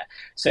points there.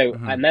 So,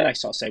 and then I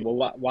sort of say,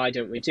 well, why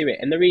don't we do it?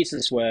 And the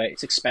reasons were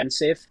it's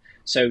expensive.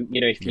 So, you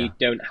know, if you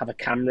don't have a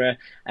camera,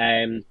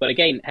 but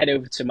again, head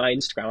over to my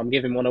Instagram. I'm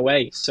giving one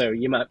away, so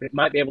you might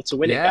be able to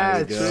win it.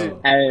 Yeah,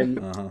 true.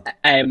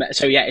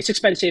 So yeah, it's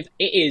expensive.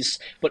 It is,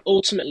 but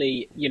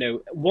ultimately, you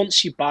know,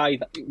 once you buy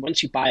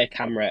a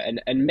camera,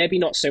 and maybe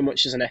not so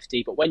much as an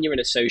FD, but when you're an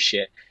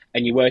associate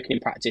and you're working in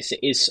practice,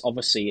 it's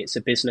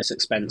a business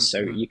expense, so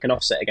you can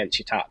offset against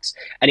your tax,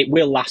 and it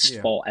will last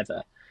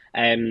forever.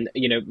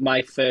 You know,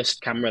 my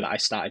first camera that I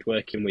started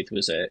working with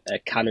was a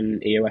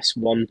Canon EOS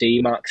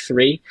 1D Mark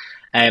III.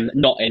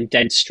 Not in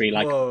dentistry,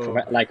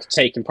 like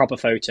taking proper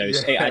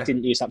photos. I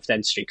didn't use that for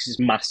dentistry because it's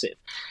massive,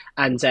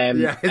 and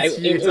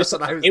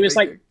it was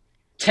like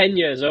 10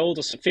 years old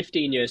or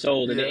 15 years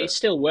old, and it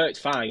still worked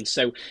fine.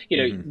 So, you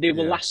know, they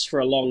will last for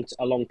a long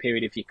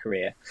period of your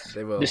career.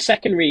 They will. The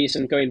second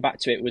reason, going back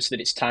to it, was that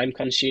it's time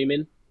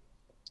consuming.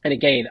 And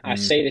again, I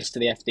say this to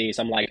the FDs,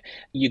 I'm like,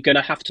 you're going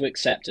to have to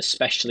accept,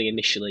 especially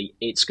initially,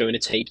 it's going to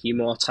take you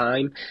more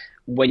time.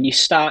 When you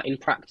start in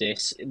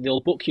practice,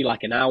 they'll book you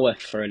like an hour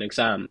for an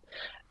exam.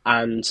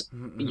 And,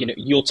 you know,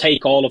 you'll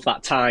take all of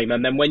that time.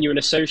 And then when you're an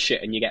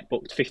associate and you get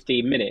booked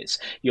 15 minutes,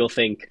 you'll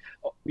think,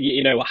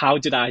 you know, how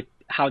did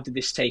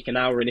this take an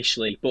hour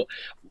initially? But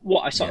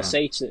what I sort of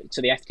say to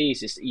the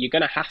FDs is you're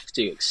going to have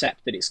to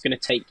accept that it's going to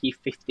take you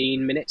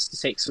 15 minutes to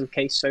take some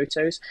case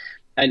photos.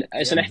 And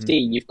as an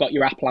FD, you've got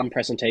your Aplan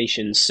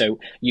presentations, so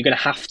you're going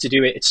to have to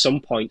do it at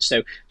some point.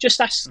 So just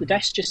ask the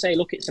desk, just say,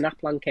 look, it's an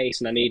Aplan case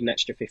and I need an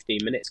extra 15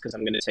 minutes because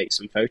I'm going to take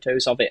some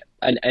photos of it.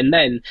 And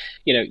then,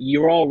 you know,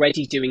 you're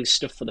already doing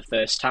stuff for the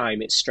first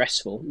time. It's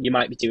stressful. You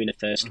might be doing a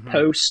first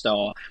post,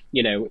 or,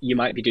 you know, you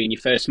might be doing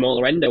your first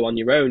molar endo on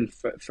your own,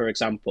 for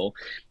example.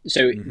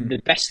 So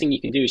the best thing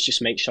you can do is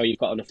just make sure you've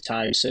got enough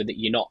time so that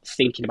you're not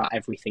thinking about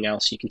everything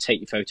else. You can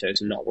take your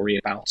photos and not worry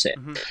about it.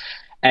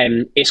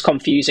 It's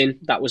confusing.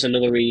 That was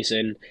another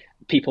reason.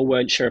 People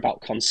weren't sure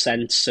about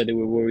consent, so they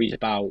were worried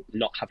about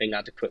not having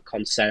adequate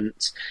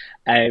consent.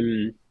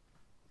 And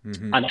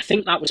I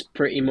think that was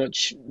pretty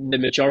much the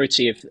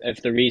majority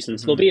of the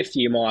reasons. There'll be a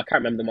few more. I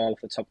can't remember them all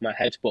off the top of my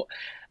head, but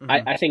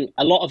I think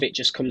a lot of it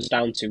just comes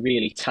down to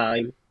really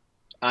time.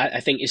 I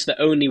think it's the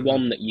only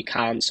one that you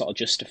can't sort of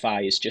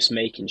justify, is just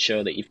making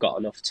sure that you've got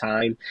enough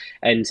time.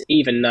 And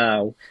even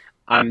now,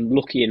 I'm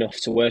lucky enough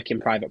to work in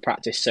private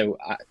practice, so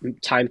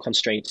time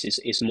constraints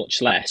is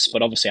much less.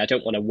 But obviously, I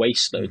don't want to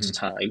waste loads of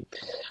time.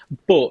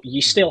 But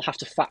you still have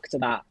to factor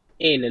that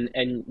in,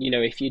 and you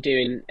know, if you're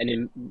doing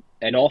an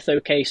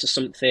ortho case or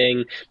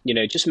something, you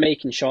know, just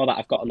making sure that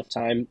I've got enough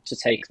time to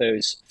take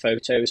those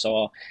photos.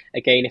 Or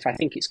again, if I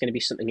think it's going to be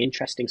something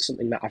interesting,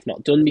 something that I've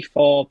not done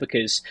before,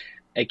 because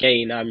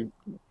again, I'm,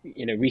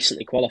 you know,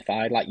 recently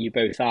qualified like you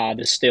both are.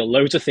 There's still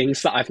loads of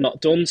things that I've not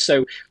done.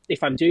 So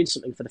if I'm doing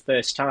something for the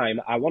first time,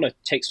 I want to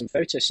take some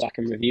photos so I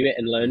can review it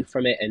and learn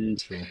from it,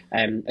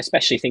 and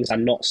especially things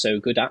I'm not so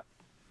good at.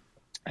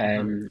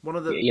 One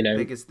of the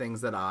biggest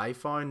things that I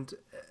found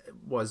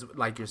was,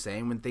 like you're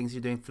saying, when things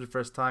you're doing for the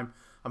first time,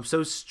 I'm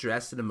so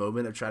stressed in the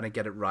moment of trying to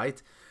get it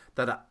right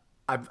that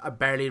I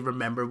barely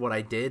remember what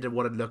I did and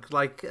what it looked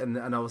like, and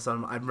all of a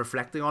sudden I'm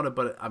reflecting on it,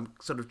 but I'm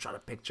sort of trying to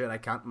picture it. I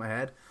can't in my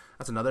head.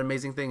 That's another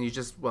amazing thing.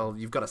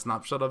 You've got a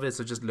snapshot of it,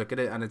 so just look at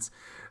it, and it's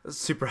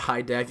super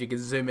high def. You can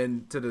zoom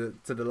in to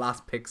the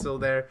last pixel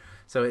there,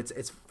 so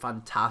it's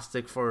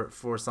fantastic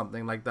for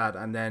something like that.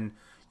 And then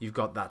you've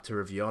got that to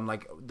review on.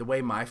 Like the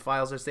way my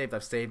files are saved,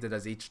 I've saved it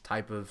as each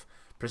type of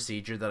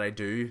procedure that I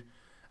do,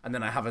 and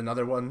then I have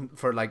another one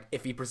for like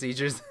iffy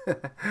procedures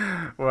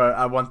where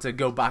I want to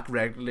go back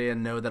regularly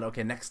and know that,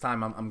 okay, next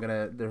time I'm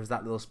gonna, there's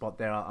that little spot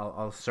there,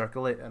 I'll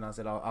circle it, and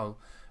I'll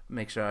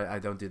make sure I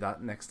don't do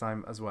that next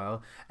time as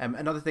well.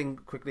 Another thing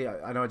quickly,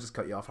 I know I just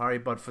cut you off, Harry,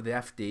 but for the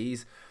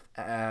FDs,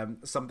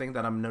 something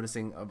that I'm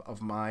noticing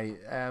of my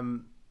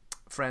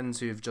friends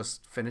who've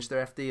just finished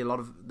their FD, a lot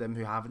of them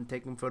who haven't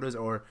taken photos,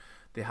 or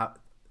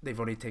they've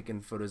only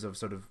taken photos of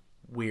sort of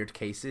weird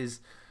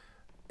cases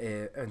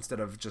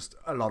instead of just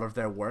a lot of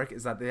their work,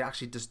 is that they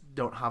actually just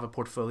don't have a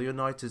portfolio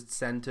now to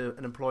send to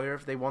an employer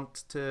if they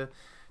want to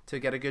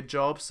get a good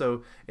job.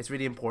 So it's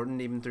really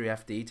important, even through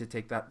FD, to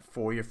take that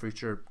for your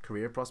future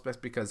career prospects,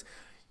 because,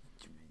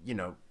 you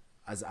know,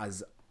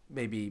 as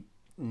maybe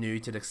new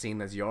to the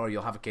scene as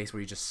you'll have a case where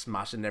you just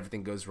smash it and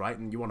everything goes right,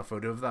 and you want a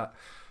photo of that.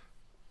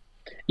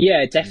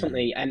 Yeah,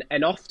 definitely.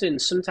 And often,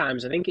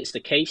 sometimes I think it's the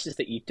cases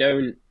that you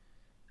don't,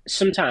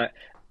 sometimes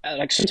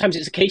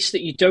it's a case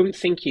that you don't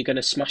think you're going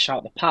to smash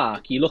out the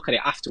park. You look at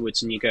it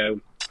afterwards and you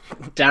go,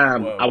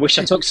 damn, whoa, I wish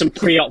I took some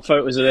pre-op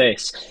photos of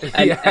this.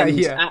 And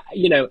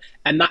you know,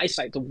 and that is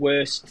like the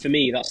worst for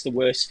me. That's the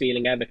worst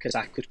feeling ever, because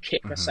I could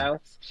kick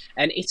myself,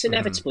 and it's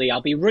inevitably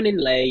I'll be running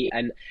late,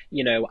 and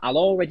you know, I'll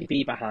already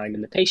be behind,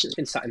 and the patient's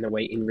been sat in the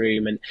waiting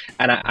room, and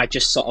I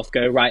just sort of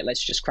go, right,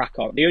 let's just crack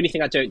on. The only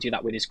thing I don't do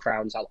that with is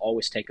crowns. I'll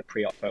always take a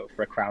pre-op photo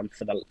for a crown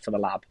for the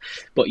lab,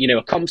 but you know,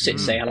 a composite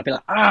say, and I'll be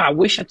like, I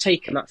wish I'd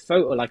taken that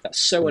photo. Like,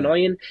 that's so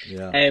annoying.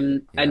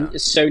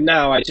 And so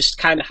now I just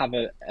kind of have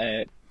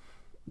a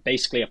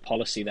basically a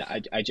policy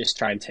that I just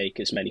try and take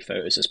as many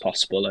photos as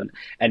possible,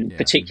 and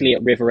particularly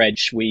at River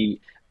Edge,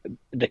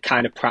 the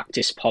kind of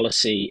practice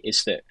policy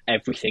is that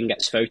everything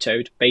gets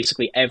photoed,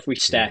 basically every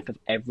step of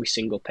every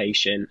single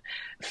patient,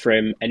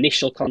 from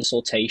initial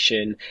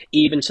consultation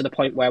even to the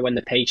point where when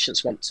the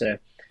patients want to,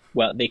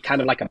 well, they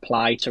kind of like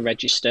apply to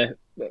register.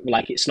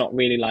 Like, it's not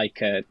really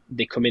like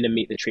they come in and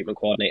meet the treatment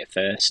coordinator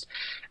first.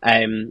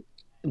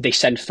 They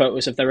send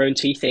photos of their own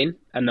teeth in,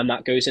 and then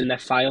that goes in their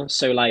file.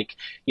 So, like,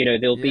 you know,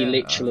 they'll be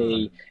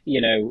literally, you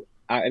know,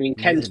 I mean,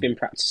 Ken's been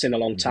practicing a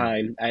long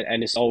time,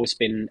 and it's always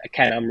been,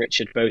 Ken and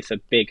Richard both are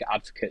big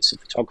advocates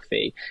of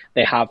photography.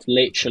 They have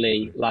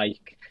literally,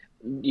 like,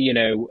 you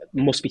know,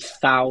 must be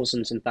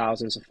thousands and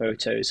thousands of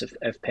photos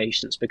of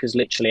patients, because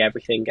literally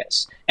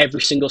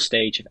every single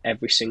stage of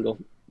every single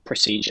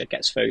procedure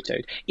gets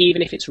photoed,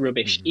 even if it's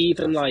rubbish,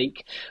 even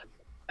like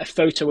a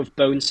photo of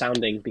bone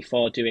sounding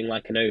before doing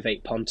like an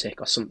ovate pontic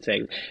or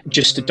something,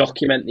 just to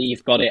document that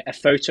you've got it, a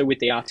photo with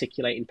the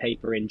articulating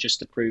paper in, just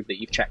to prove that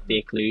you've checked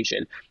the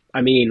occlusion. I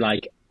mean,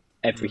 like,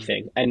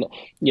 everything. And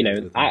you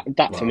know,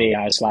 for me,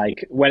 I was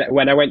like,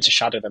 when I went to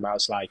shadow them, I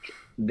was like,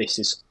 this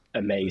is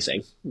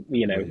amazing,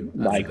 you know,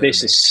 like,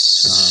 this is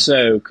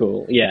so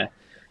cool. Yeah,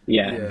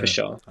 for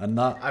sure. And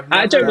that,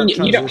 I don't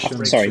mean you don't have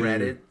to,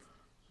 sorry,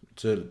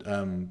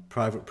 to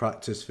private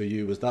practice for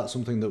you, was that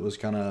something that was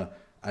kind of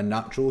a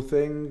natural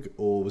thing,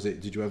 or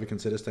did you ever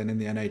consider staying in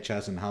the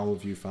NHS, and how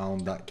have you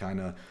found that kind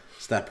of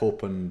step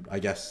up, and I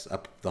guess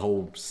the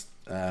whole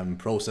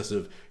process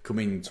of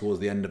coming towards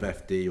the end of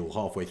FD or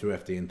halfway through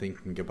FD and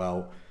thinking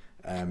about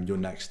your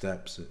next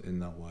steps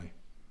in that way?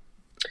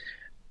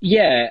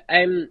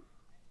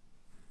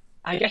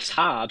 I guess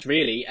hard,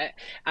 really,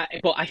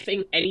 but I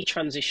think any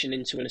transition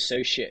into an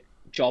associate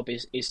job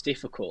is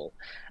difficult.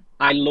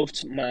 I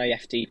loved my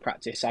FD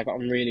practice. I got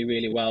on really,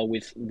 really well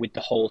with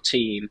the whole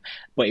team,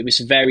 but it was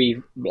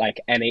very like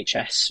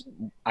NHS.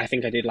 I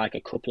think I did like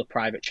a couple of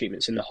private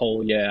treatments in the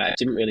whole year. I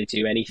didn't really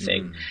do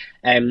anything.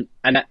 And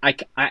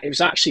it was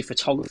actually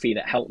photography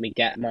that helped me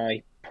get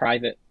my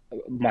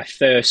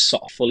first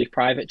sort of fully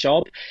private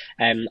job.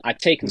 I'd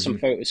taken some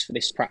photos for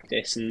this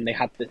practice, and they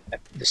had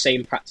the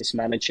same practice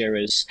manager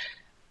as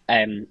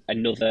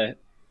another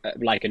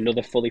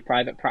fully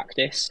private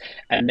practice,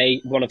 and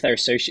one of their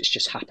associates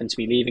just happened to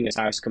be leaving as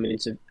I was coming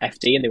into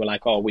FD, and they were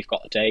like, oh, we've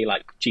got a day,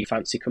 like, do you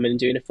fancy coming and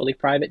doing a fully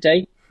private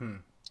day?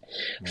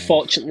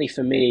 Fortunately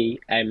for me,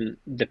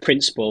 the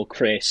principal,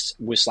 Chris,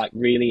 was like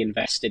really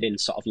invested in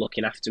sort of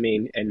looking after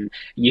me. And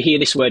you hear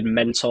this word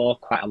mentor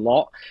quite a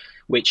lot,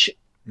 which,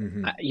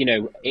 you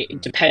know,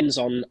 it depends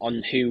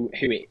on who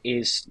it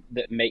is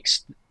that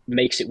makes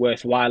it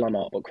worthwhile or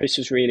not. But Chris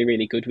was really,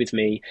 really good with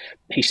me.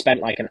 He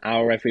spent like an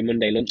hour every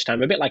Monday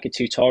lunchtime, a bit like a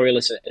tutorial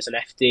as an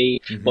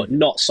FD, but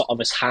not sort of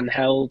as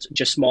handheld,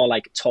 just more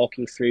like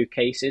talking through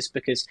cases,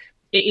 because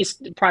it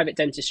is, private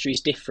dentistry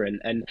is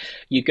different, and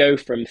you go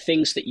from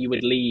things that you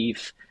would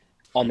leave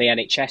on the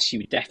NHS, you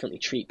would definitely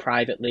treat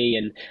privately,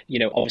 and you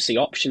know, obviously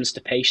options to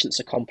patients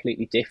are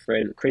completely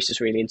different. Chris is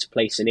really into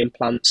placing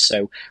implants,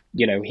 so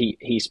you know,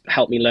 he's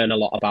helped me learn a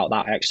lot about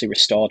that. I actually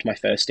restored my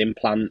first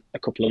implant a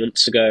couple of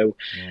months ago,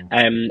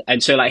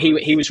 and so like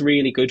he was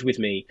really good with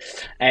me,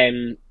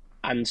 and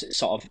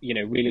sort of, you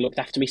know, really looked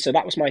after me. So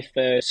that was my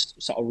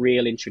first sort of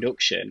real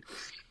introduction,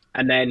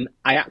 and then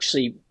I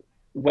actually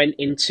went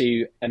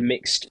into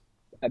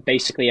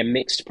basically a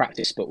mixed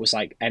practice, but was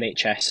like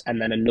NHS,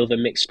 and then another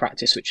mixed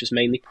practice which was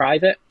mainly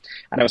private,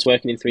 and I was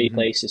working in three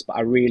places, but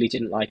I really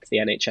didn't like the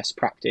NHS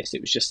practice. It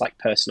was just like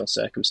personal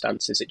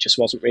circumstances. It just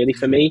wasn't really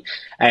for me.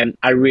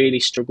 I really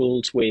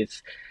struggled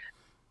with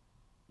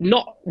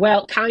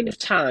kind of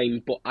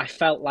time, but I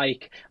felt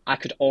like I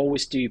could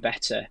always do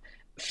better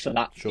for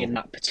that in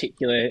that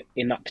particular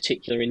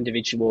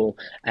individual.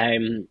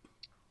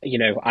 You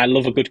know, I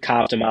love a good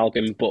carved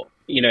amalgam, but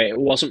you know, it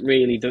wasn't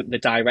really the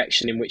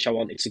direction in which I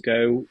wanted to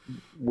go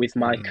with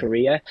my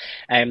career.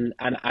 And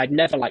I'd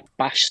never like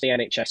bash the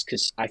NHS,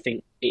 because I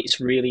think it's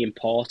really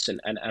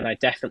important. And I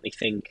definitely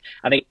think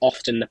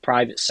often the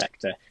private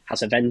sector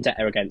has a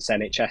vendetta against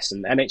NHS,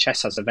 and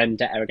NHS has a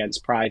vendetta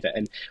against private.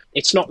 And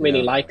it's not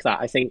really like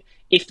that. I think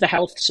if the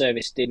health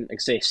service didn't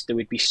exist, there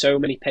would be so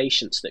many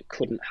patients that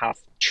couldn't have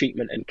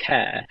treatment and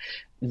care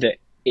that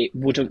it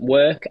wouldn't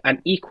work.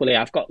 And equally,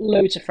 I've got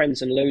loads of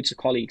friends and loads of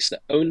colleagues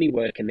that only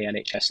work in the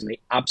NHS and they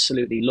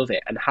absolutely love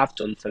it and have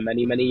done for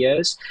many, many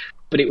years.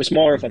 But it was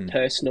more of a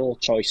personal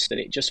choice that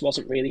it just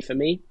wasn't really for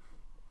me.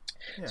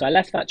 Yeah. So I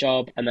left that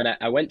job, and then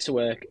I went to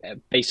work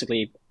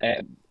basically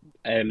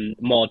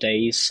more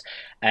days.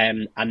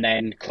 And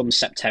then come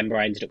September,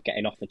 I ended up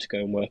getting offered to go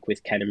and work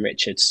with Ken and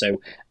Richard.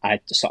 So I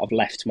sort of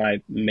left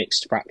my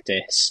mixed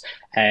practice.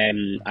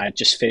 I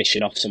just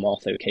finishing off some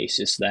ortho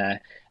cases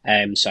there.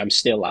 So I'm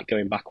still like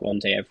going back one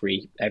day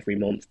every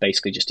month,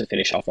 basically just to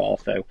finish off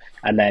ortho.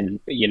 And then,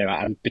 you know,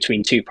 I'm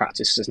between two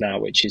practices now,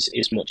 which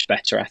is much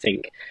better. I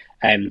think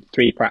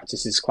 3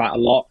 practices is quite a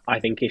lot. I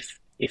think if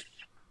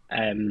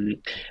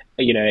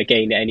you know,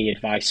 again, any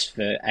advice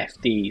for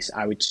FDs,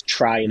 I would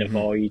try and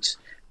avoid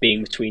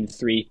being between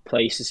 3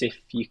 places if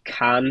you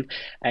can.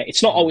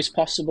 It's not always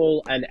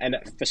possible, and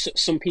for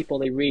some people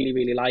they really,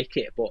 really like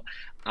it, but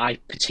I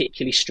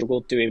particularly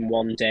struggled doing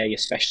one day,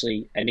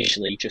 especially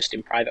initially just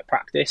in private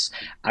practice.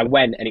 I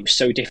went and it was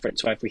so different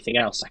to everything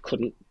else, I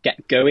couldn't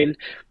get going.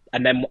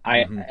 And then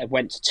I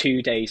went to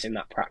 2 days in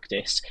that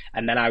practice,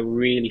 and then I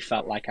really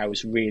felt like I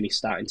was really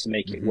starting to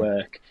make it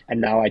work. And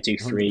now I do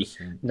 3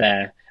 100%.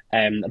 There.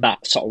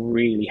 That sort of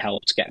really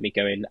helped get me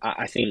going.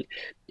 I think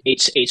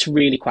it's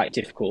really quite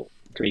difficult,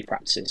 3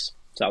 practices.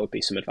 So that would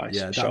be some advice.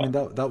 Yeah, sure. I mean,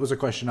 that was a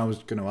question I was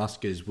going to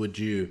ask, is would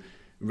you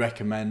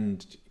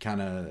recommend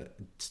kind of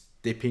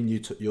dipping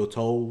your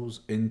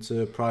toes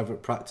into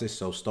private practice?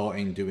 So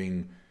starting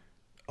doing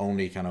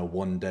only kind of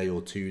 1 day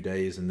or 2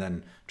 days and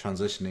then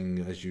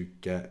transitioning as you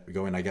get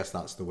going. I guess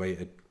that's the way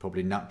it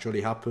probably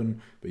naturally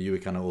happen. But you were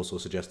kind of also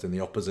suggesting the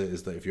opposite,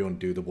 is that if you don't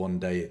do the 1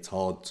 day, it's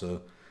hard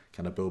to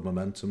kind of build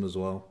momentum as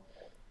well.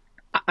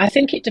 I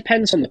think it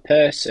depends on the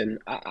person.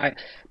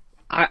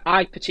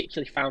 I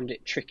particularly found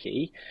it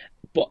tricky,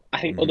 but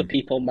I think other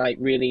people might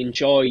really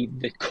enjoy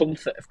the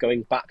comfort of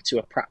going back to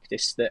a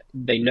practice that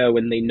they know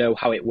and they know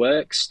how it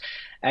works.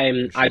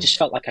 Sure. I just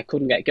felt like I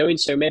couldn't get going.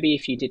 So maybe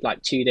if you did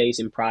like 2 days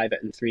in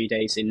private and 3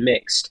 days in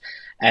mixed,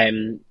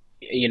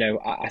 you know,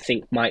 I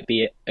think might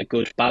be a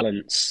good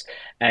balance.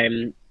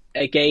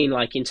 Again,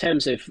 like in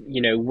terms of,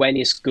 you know, when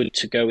is good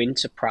to go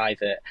into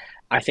private,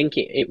 I think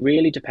it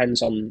really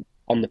depends on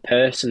the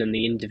person and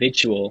the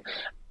individual.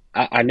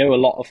 I know a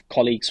lot of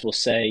colleagues will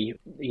say,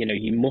 you know,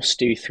 you must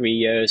do 3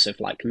 years of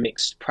like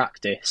mixed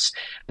practice.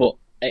 But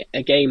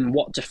again,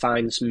 what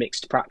defines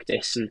mixed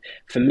practice? And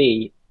for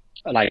me,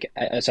 like,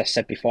 as I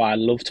said before, I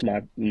loved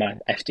my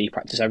FD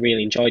practice. I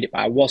really enjoyed it, but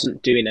I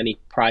wasn't doing any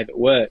private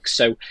work.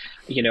 So,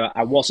 you know,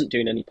 I wasn't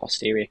doing any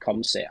posterior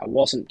composite. I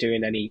wasn't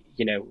doing any,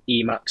 you know,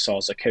 EMAX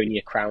or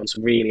zirconia crowns.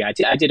 Really, I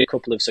did a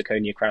couple of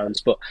zirconia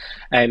crowns, but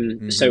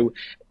so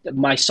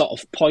my sort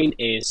of point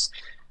is,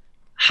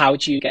 how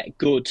do you get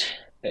good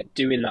at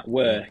doing that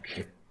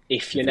work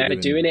if you're never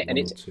doing it? And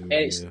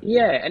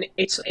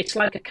it's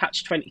like a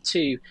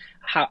catch-22.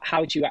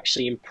 How do you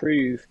actually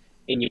improve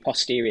in your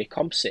posterior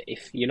composite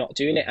if you're not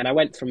doing it? And I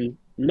went from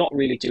not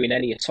really doing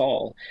any at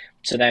all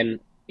to then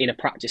in a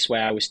practice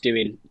where I was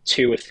doing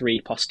 2 or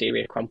 3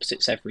 posterior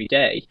composites every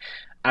day.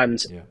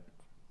 And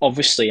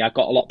obviously I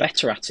got a lot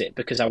better at it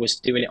because I was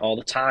doing it all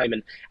the time,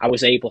 and I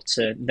was able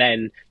to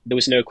then, there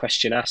was no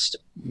question asked,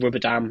 rubber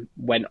dam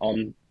went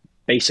on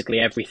basically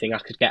everything I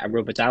could get a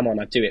rubber dam on,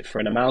 I'd do it for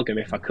an amalgam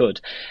if I could.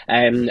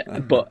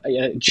 But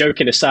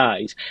joking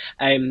aside,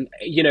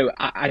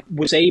 I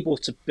was able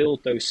to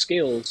build those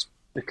skills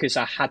because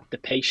I had the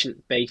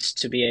patient base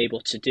to be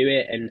able to do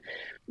it, and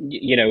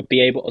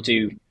be able to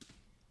do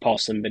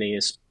porcelain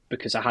veneers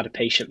because I had a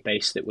patient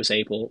base that was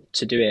able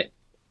to do it.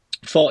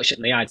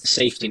 Fortunately, I had the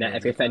safety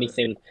net. If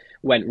anything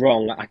went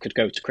wrong, I could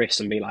go to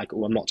Chris and be like,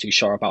 "Oh, I'm not too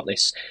sure about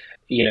this.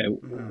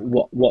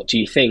 What do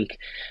you think?"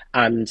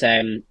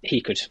 And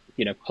he could,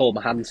 hold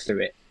my hand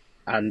through it.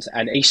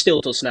 And he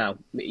still does now.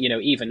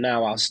 Even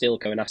now, I'll still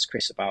go and ask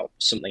Chris about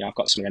something. I've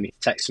got something I need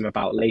to text him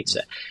about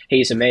later.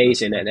 He's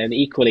amazing, and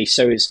equally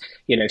so is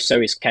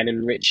Ken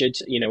and Richard.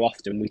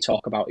 Often we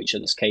talk about each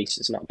other's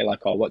cases, and I'll be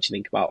like, "Oh, what do you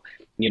think about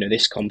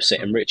this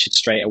composite?" And Richard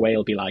straight away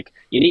will be like,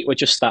 "You need to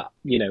adjust that,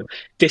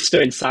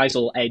 distal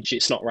incisal edge.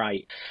 It's not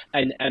right."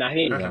 And I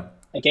think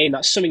again,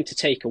 that's something to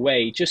take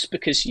away. Just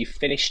because you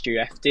finished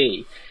your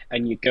FD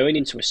and you're going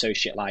into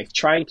associate life,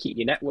 try and keep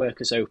your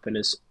network as open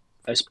as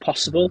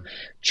possible.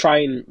 Try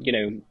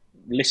and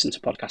listen to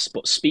podcasts,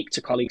 but speak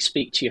to colleagues,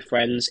 speak to your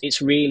friends.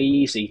 It's really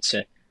easy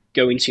to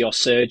go into your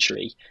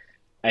surgery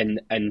and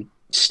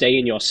stay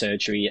in your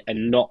surgery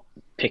and not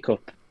pick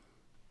up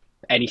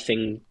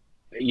anything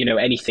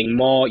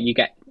more. You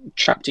get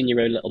trapped in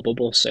your own little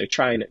bubble, so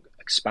try and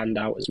expand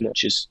out as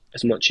much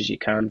as you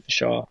can, for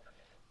sure.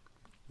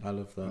 I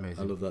love that.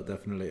 Amazing. I love that,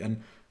 definitely.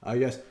 And I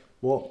guess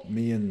what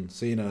me and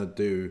Sina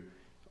do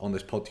on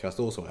this podcast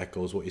also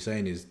echoes what you're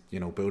saying, is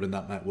building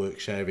that network,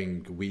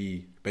 sharing.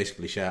 We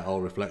basically share our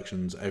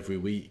reflections every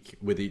week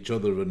with each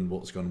other and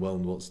what's gone well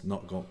and what's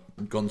not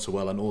gone so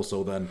well, and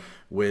also then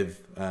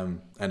with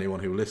anyone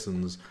who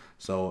listens.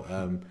 So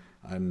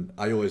and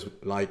I always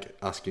like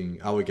asking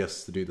our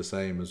guests to do the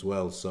same as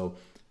well. So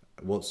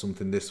what's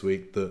something this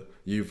week that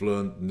you've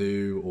learned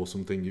new, or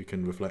something you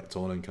can reflect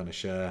on and kind of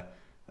share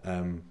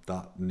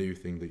that new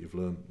thing that you've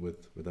learned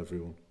with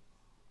everyone?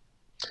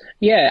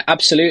 Yeah,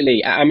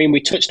 absolutely. I mean, we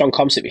touched on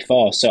composite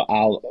before, so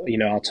I'll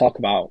talk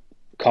about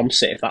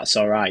composite if that's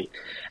all right.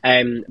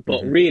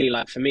 But really,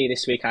 like for me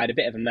this week, I had a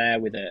bit of a mare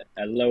with a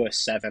lower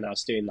 7. I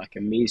was doing like a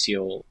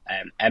mesial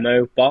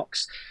MO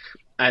box,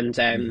 and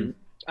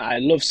I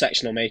love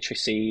sectional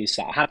matrices.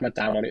 I had my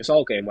down on it. It was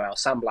all going well,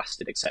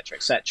 sandblasted, etc.,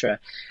 etc.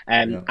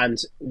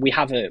 And we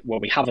have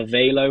a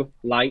Velo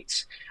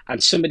light,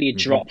 and somebody had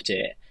dropped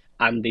it.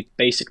 And the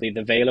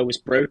Velo was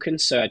broken,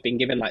 so I'd been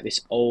given like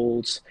this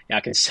old. I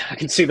can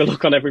see the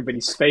look on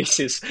everybody's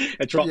faces.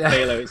 A drop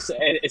Velo. It's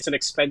an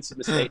expensive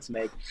mistake to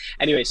make.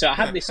 Anyway, so I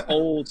had this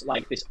old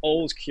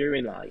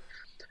curing light,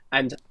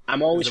 and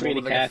I'm always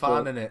really careful.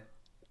 Fan in it?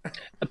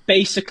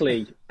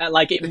 Basically,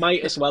 it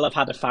might as well have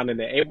had a fan in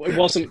it. It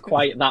wasn't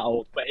quite that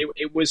old, but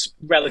it was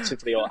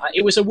relatively old.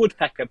 It was a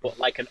woodpecker, but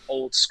like an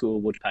old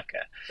school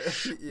woodpecker.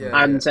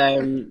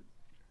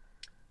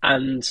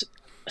 And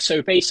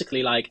so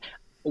basically,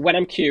 when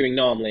I'm curing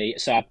normally,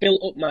 so I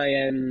built up my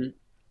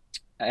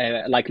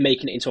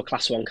making it into a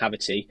class 1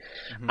 cavity,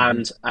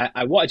 and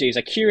what I do is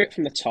I cure it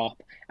from the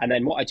top, and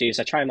then what I do is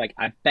I try and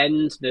I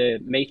bend the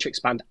matrix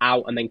band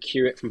out and then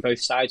cure it from both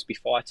sides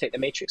before I take the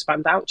matrix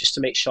band out, just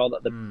to make sure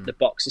that the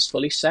box is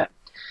fully set.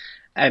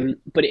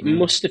 But it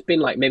must have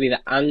been maybe the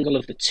angle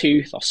of the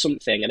tooth or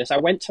something, and as I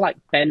went to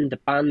bend the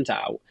band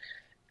out,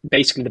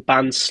 basically the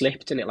band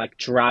slipped and it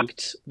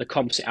dragged the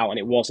composite out, and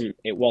it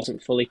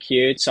wasn't fully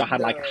cured. So I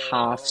had a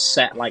half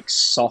set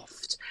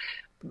soft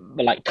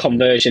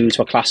conversion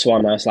to a class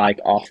 1. I was like,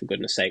 oh, for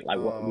goodness sake, what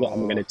am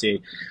I going to do?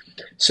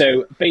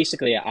 So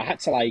basically I had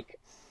to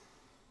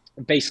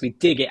basically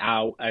dig it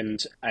out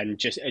and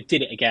just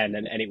did it again,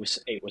 and it was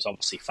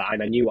obviously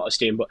fine. I knew what I was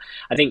doing, but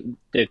I think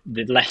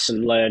the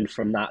lesson learned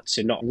from that,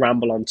 to not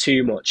ramble on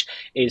too much,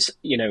 is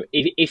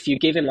if you're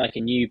given a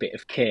new bit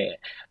of kit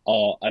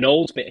or an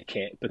old bit of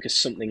kit because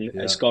something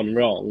has gone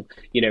wrong,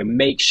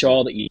 make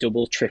sure that you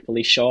double,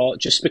 triply sure.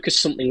 Just because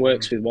something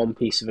works with one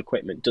piece of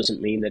equipment doesn't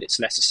mean that it's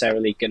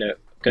necessarily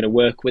gonna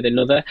work with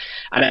another,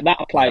 and that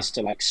applies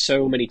to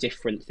so many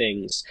different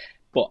things.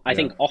 But I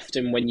think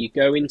often when you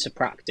go into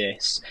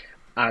practice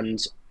and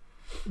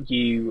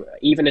you,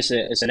 even as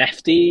an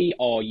FD,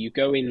 or you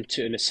go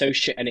into an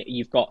associate, and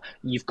you've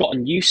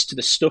gotten used to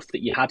the stuff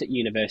that you had at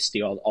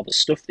university or the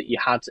stuff that you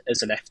had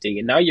as an FD,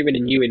 and now you're in a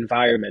new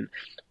environment,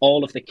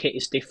 all of the kit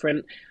is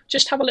different.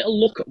 Just have a little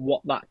look at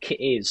what that kit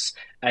is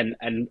and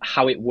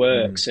how it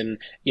works, and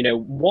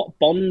what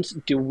bond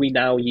do we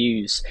now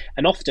use.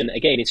 And often,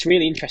 again, it's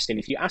really interesting.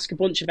 If you ask a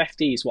bunch of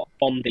FDs what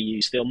bond they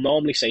use, they'll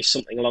normally say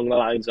something along the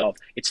lines of,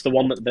 it's the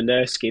one that the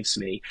nurse gives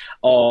me,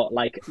 or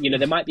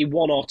there might be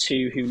one or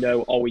two who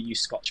know, oh, we use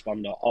Scotch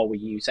Bond, or we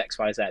use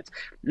XYZ.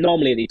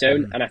 Normally they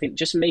don't, and I think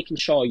just making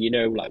sure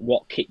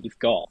what kit you've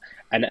got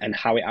and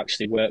how it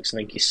actually works, I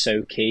think, is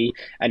so key.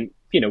 And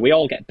we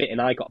all get bitten.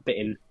 I got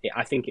bitten.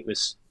 I think it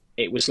was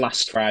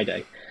last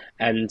Friday,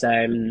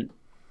 and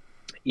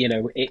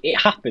it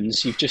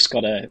happens. You've just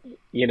got to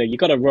you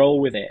got to roll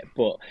with it.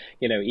 But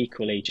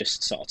equally,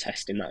 just sort of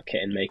testing that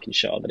kit and making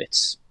sure that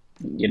it's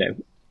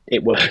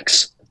it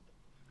works.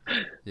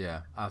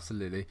 Yeah,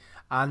 absolutely.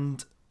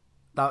 And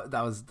That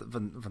was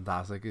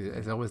fantastic.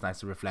 It's always nice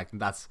to reflect,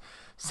 and that's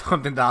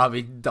something that I'll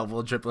be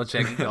double, triple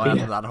checking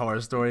after that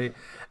horror story.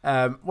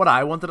 What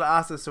I wanted to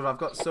ask is, I've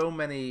got so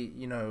many,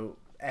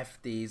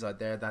 FDs out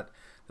there that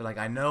they're like,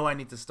 I know I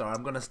need to start.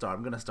 I'm gonna start.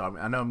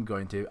 I know I'm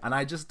going to, and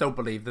I just don't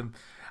believe them.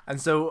 And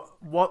so,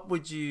 what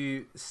would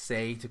you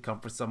say to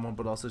comfort someone,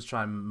 but also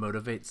try and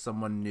motivate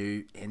someone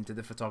new into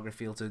the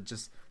photography field to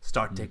just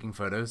start taking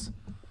photos?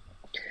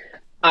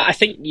 I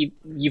think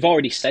you've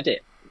already said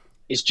it.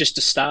 It's just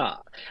a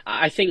start.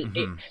 I think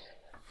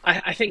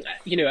I think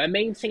a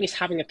main thing is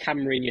having a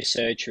camera in your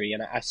surgery,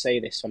 and I say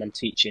this when I'm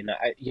teaching.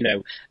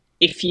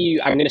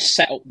 I'm going to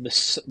set up the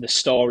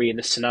story and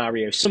the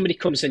scenario. Somebody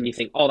comes in, you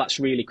think, oh, that's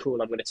really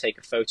cool. I'm going to take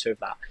a photo of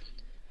that.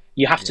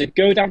 You have to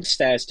go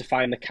downstairs to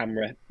find the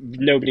camera.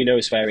 Nobody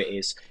knows where it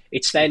is.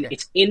 It's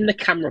in the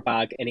camera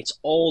bag, and it's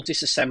all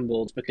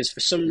disassembled because for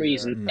some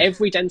reason,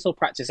 every dental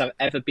practice I've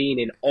ever been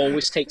in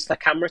always takes the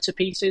camera to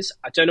pieces.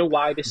 I don't know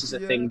why this is a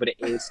thing, but it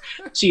is.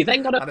 So you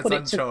then got to put it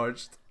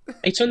uncharged.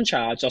 It's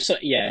uncharged,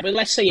 but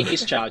let's say it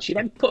is charged. You're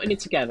then putting it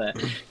together.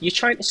 You're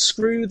trying to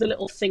screw the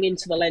little thing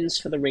into the lens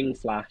for the ring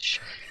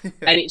flash,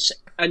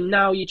 and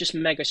now you're just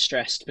mega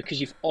stressed because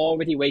you've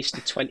already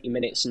wasted 20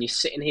 minutes and you're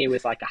sitting here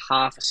with like a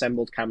half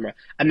assembled camera,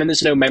 and then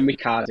there's no memory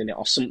card in it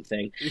or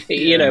something.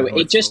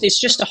 It's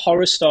just a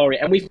horror story,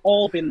 and we've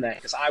all been there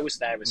because I was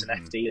there as an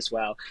FD as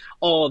well.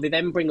 Or they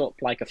then bring up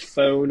like a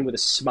phone with a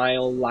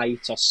smile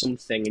light or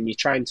something, and you're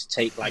trying to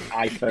take like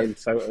iPhone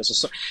photos or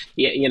something,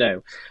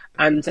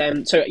 And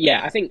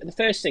I think the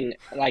first thing,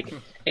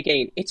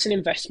 again, it's an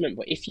investment,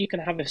 but if you can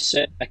have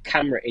a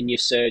camera in your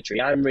surgery,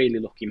 I'm really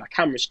lucky. My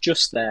camera's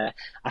just there.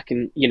 I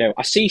can,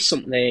 I see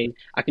something,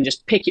 I can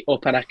just pick it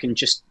up and I can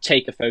just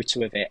take a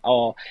photo of it.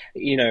 Or,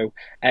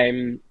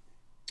 an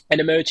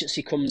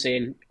emergency comes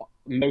in.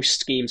 Most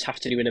schemes have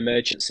to do an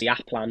emergency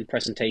APLAN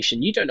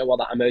presentation. You don't know what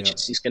that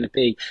emergency is going to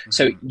be.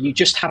 So you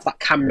just have that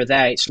camera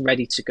there. It's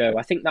ready to go.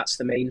 I think that's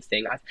the main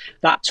thing.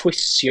 That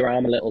twists your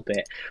arm a little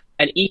bit.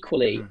 And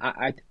equally,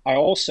 I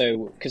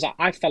also, because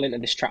I fell into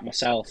this trap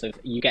myself, of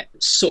you get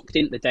sucked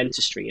into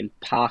dentistry and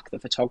park the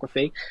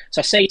photography. So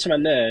I say to my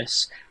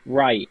nurse,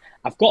 right,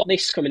 I've got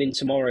this coming in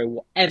tomorrow.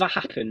 Whatever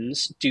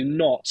happens, do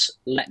not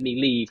let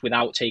me leave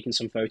without taking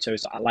some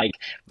photos.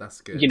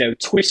 That's good.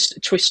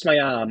 Twist my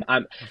arm.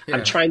 I'm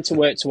trying to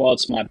work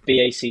towards my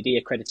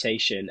BACD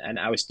accreditation, and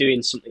I was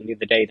doing something the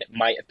other day that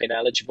might have been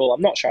eligible.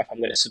 I'm not sure if I'm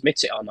going to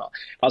submit it or not.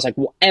 But I was like,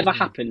 whatever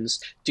happens,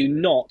 do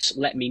not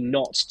let me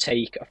not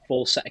take a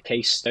full set of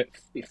case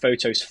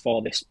photos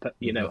for this,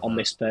 on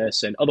this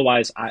person.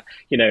 Otherwise,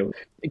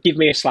 give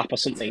me a slap or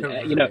something.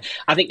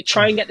 I think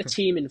try and get the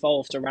team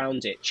involved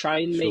around it. Try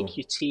and make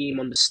your team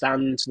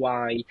understand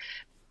why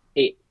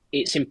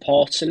it's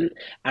important.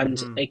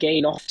 And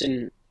again,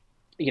 often,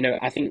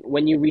 I think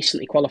when you're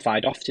recently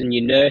qualified, often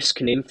your nurse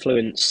can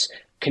influence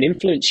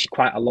you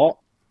quite a lot.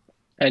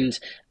 And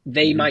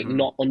they might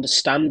not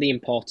understand the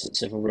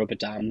importance of a rubber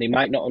dam. They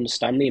might not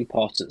understand the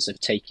importance of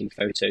taking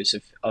photos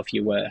of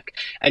your work,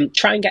 and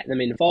try and get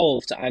them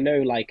involved. I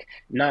know,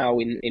 now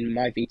in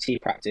my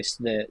VT practice,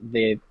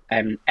 the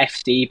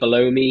FD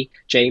below me,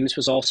 James,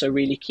 was also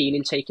really keen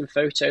in taking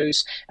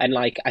photos. And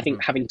I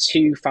think having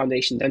two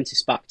foundation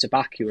dentists back to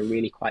back who are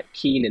really quite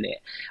keen in it,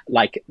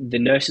 the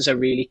nurses are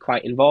really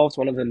quite involved.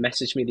 One of them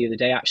messaged me the other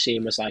day actually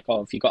and was like, oh,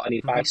 have you got any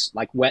advice?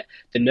 Where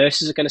the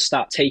nurses are going to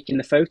start taking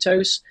the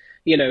photos,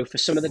 for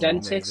some of the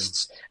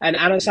dentists. And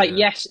I was like,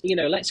 yes,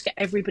 let's get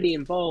everybody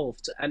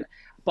involved.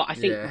 But I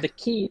think the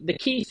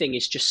key thing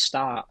is just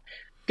start.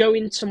 Go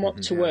into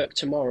to work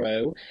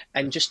tomorrow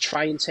and just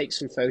try and take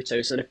some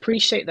photos, and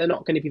appreciate they're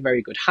not going to be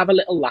very good. Have a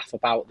little laugh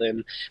about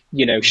them,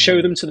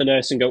 show them to the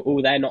nurse and go,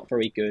 oh, they're not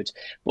very good.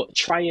 But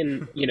try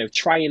and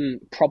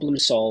problem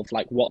solve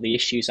what the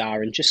issues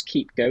are, and just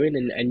keep going,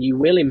 and you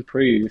will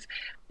improve,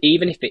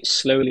 even if it's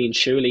slowly and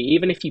surely.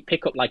 Even if you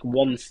pick up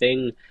one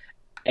thing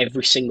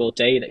every single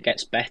day that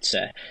gets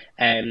better.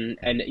 And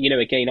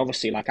again,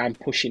 obviously, I'm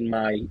pushing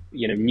my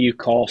new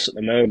course at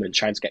the moment,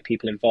 trying to get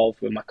people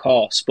involved with my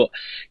course. But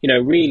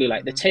really,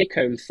 the take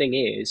home thing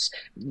is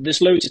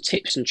there's loads of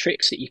tips and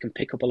tricks that you can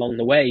pick up along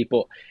the way,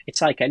 but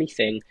it's like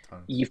anything,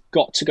 you've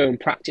got to go and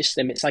practice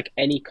them. It's like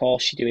any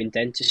course you do in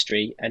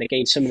dentistry. And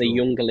again, some of the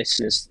younger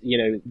listeners,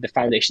 the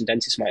foundation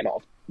dentists might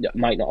not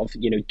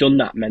have done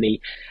that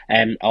many,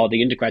 or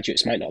the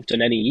undergraduates might not have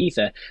done any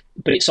either.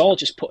 But it's all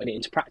just putting it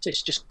into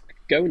practice. Just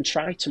go and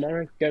try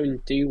tomorrow. Go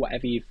and do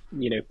whatever you've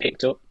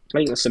picked up. I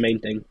think that's the main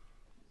thing.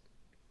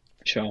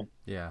 For sure.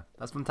 Yeah,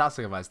 that's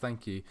fantastic advice.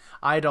 Thank you.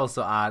 I'd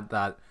also add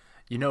that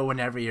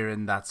whenever you're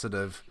in that sort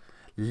of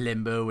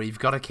limbo where you've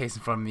got a case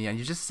in front of me and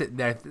you're just sitting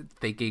there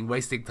thinking,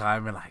 wasting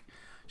time, and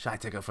should I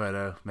take a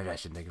photo? Maybe I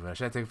shouldn't take a photo.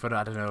 Should I take a photo?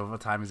 I don't know. What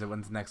time is it?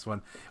 When's the next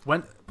one?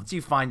 Once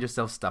you find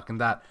yourself stuck in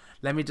that,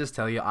 let me just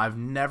tell you, I've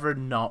never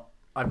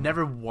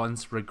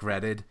once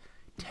regretted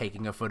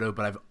taking a photo,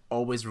 but I've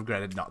always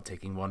regretted not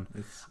taking one.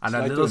 It's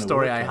a little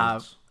story I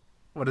have.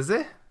 What is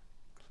it?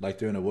 Like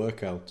doing a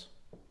workout.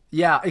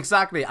 Yeah,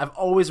 exactly. I've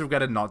always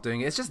regretted not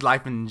doing it. It's just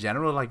life in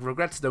general.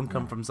 Regrets don't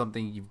come from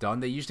something you've done.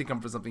 They usually come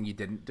from something you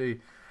didn't do.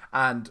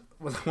 And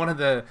one of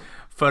the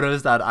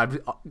photos that I'm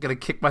gonna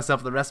kick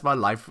myself the rest of my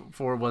life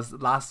for was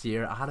last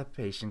year. I had a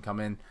patient come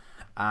in,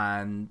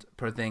 and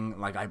per thing,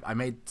 like I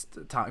made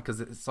time because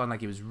it sounded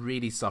like he was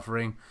really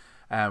suffering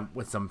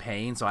with some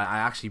pain. So I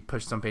actually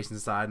pushed some patients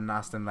aside and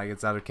asked them, like,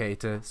 is that okay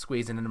to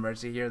squeeze in an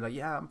emergency here? Like,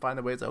 yeah, I'm fine.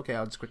 The way it's okay.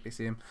 I'll just quickly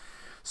see him.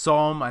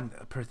 Saw him, and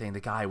per thing, the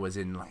guy was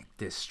in like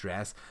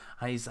distress,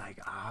 and he's like,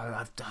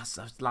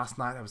 last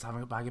night I was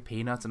having a bag of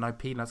peanuts, and now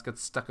peanuts got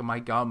stuck in my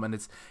gum, and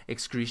it's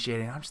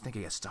excruciating. I'm just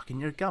thinking, it's stuck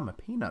in your gum, a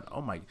peanut.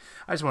 Oh my!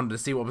 I just wanted to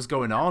see what was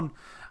going on,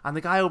 and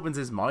the guy opens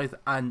his mouth,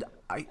 and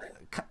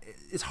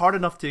it's hard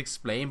enough to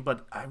explain,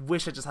 but I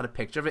wish I just had a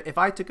picture of it. If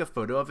I took a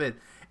photo of it,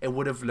 it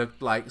would have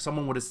looked like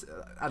someone would have.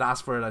 I'd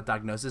asked for a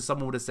diagnosis.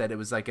 Someone would have said it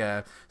was like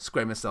a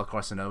squamous cell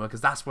carcinoma,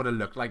 because that's what it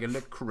looked like. It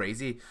looked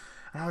crazy.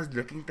 And I was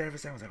looking there for a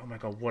second. I was like, "Oh my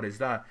god, what is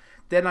that?"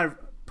 Then I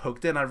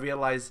poked in. I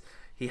realized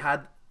he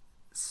had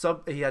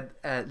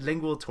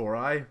lingual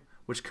tori,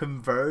 which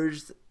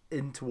converged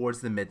in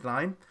towards the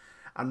midline,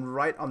 and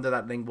right under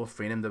that lingual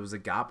frenum there was a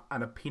gap,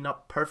 and a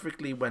peanut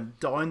perfectly went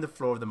down the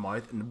floor of the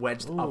mouth and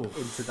wedged up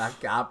into that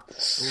gap.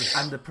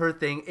 And the poor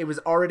thing, it was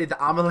already, the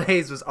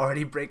amylase was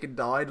already breaking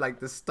down,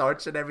 like the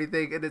starch and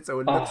everything, and it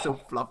looked so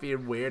fluffy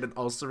and weird and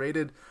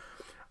ulcerated.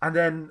 And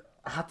then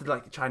I had to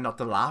like try not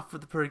to laugh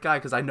at the poor guy,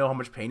 because I know how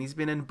much pain he's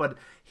been in, but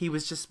he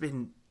was just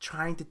been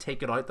trying to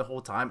take it out the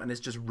whole time, and it's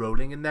just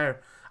rolling in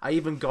there. I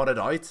even got it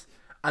out,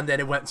 and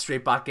then it went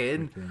straight back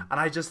in. Okay.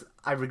 And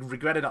I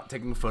regretted not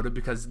taking a photo,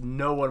 because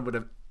no one would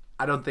have,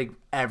 I don't think,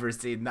 ever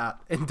seen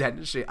that in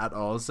dentistry at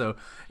all. So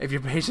if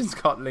your patient's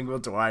got lingual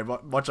tori,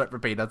 watch out for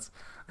peanuts.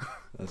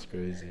 That's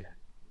crazy.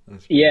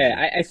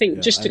 Yeah, I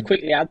think just to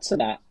quickly add to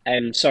that,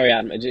 sorry,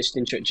 Adam, just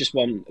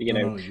one,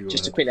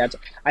 just to quickly add,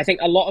 I think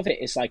a lot of it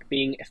is like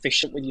being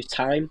efficient with your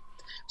time.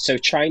 So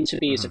trying to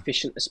be as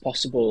efficient as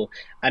possible,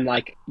 and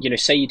like,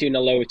 say you're doing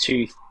a lower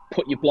tooth,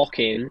 put your block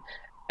in,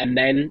 and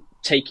then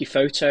take your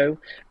photo.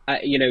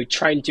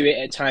 Try and do it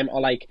at a time,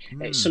 or like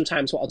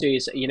sometimes what I'll do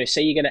is,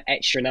 say you're going to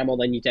etch your enamel,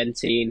 then you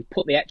dentine,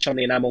 put the etch on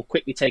the enamel,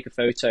 quickly take a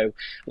photo.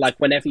 Like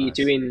whenever you're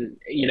doing,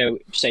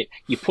 say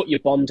you put your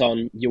bond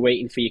on, you're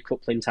waiting for your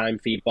coupling time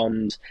for your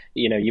bond.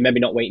 You're maybe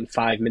not waiting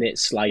 5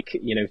 minutes, like,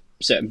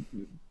 certain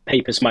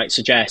papers might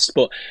suggest,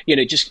 but,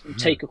 just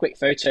take a quick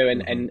photo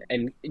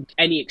and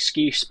any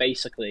excuse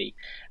basically,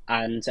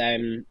 and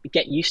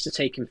get used to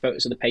taking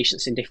photos of the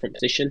patients in different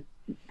position.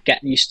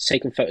 Get used to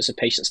taking photos of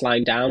patients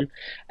lying down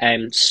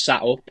and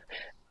sat up,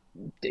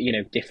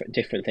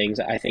 different things.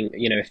 I think,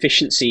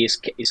 efficiency is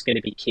going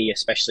to be key,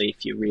 especially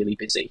if you're really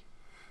busy.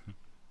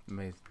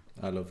 Amazing.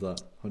 I love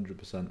that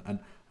 100%. And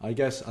I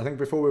think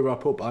before we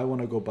wrap up, I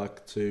want to go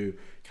back to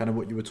kind of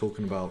what you were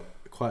talking about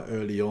quite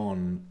early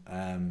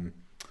on,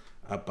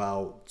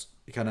 about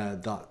kind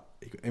of that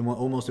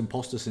almost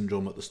imposter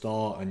syndrome at the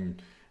start.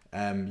 And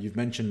you've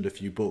mentioned a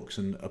few books,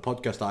 and a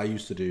podcast I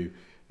used to do,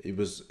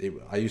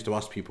 I used to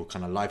ask people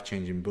kind of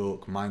life-changing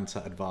book,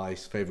 mindset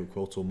advice, favorite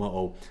quote or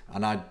motto,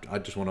 and I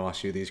just want to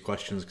ask you these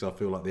questions because I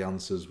feel like the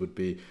answers would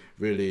be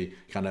really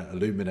kind of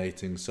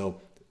illuminating.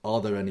 So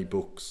are there any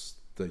books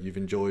that you've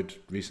enjoyed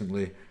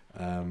recently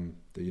that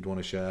you'd want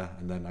to share?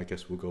 And then I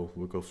guess we'll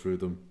go through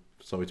them.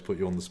 Sorry to put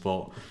you on the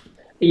spot.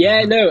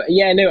 Yeah, no,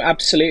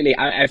 absolutely.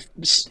 I've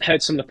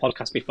heard some of the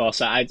podcasts before,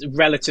 so I'm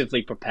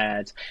relatively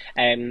prepared.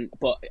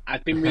 But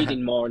I've been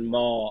reading more and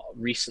more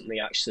recently,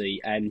 actually.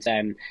 And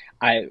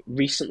I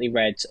recently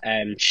read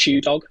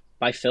Shoe Dog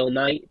by Phil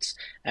Knight,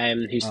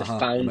 who's the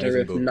founder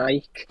of book.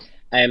 Nike.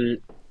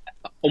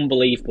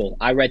 Unbelievable.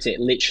 I read it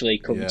literally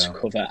cover to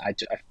cover. I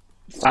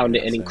found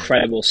it an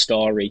incredible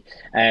story,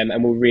 and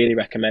we'll really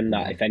recommend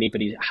that if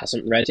anybody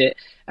hasn't read it.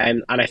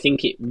 And I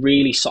think it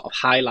really sort of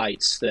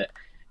highlights that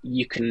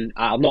you can,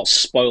 I'll not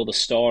spoil the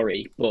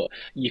story, but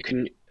you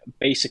can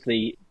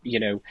basically,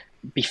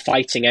 be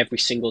fighting every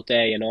single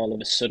day, and all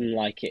of a sudden,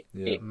 like it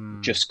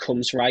just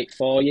comes right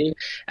for you.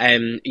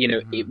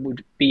 It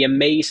would be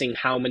amazing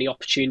how many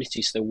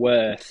opportunities there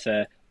were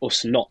for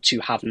us not to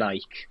have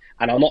Nike.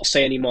 And I'll not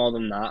say any more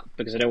than that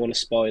because I don't want to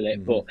spoil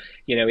it. But,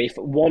 if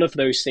one of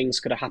those things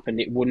could have happened,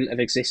 it wouldn't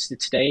have existed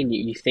today. And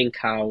you think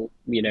how,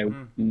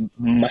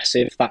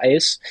 massive that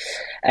is.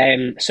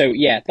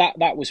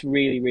 That was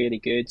really, really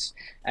good.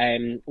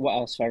 What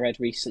else have I read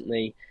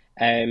recently?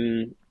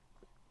 I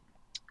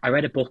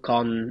read a book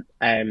on,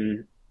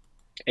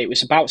 it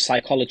was about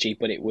psychology,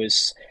 but it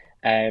was,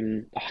 I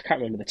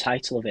can't remember the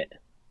title of it.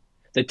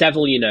 The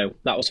Devil You Know,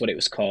 that was what it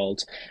was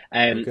called.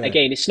 Okay.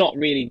 Again, it's not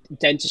really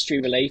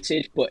dentistry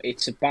related, but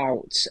it's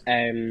about,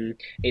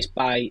 it's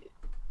by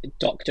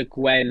Dr.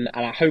 Gwen,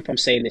 and I hope I'm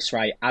saying this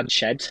right,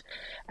 Adshed.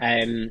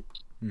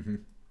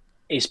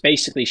 It's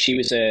basically, she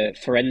was a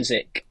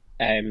forensic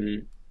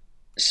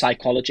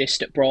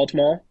psychologist at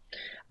Broadmoor,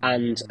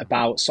 and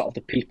about sort of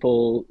the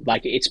people,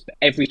 like it's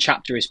every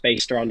chapter is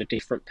based around a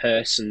different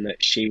person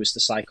that she was the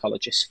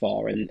psychologist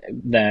for, and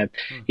they're,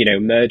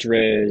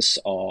 murderers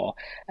or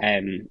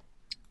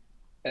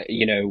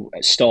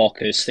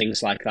stalkers,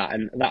 things like that,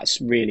 and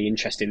that's really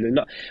interesting. And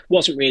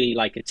wasn't really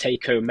like a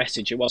take-home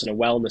message. It wasn't a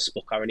wellness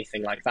book or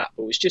anything like that,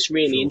 but it was just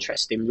really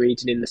interesting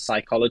reading in the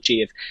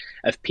psychology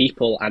of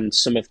people and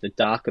some of the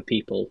darker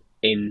people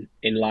in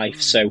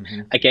life. So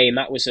again,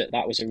 that was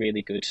a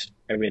really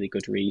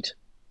good read.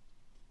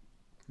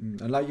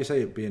 And like you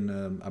say, it being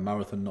a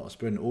marathon, not a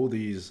sprint, all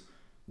these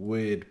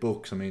weird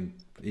books. I mean,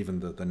 even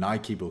the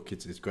Nike book,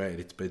 it's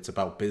great. It's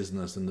about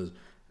business,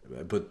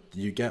 but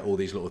you get all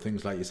these little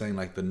things like you're saying,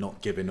 like the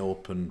not giving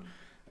up and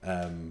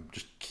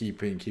just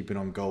keeping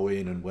on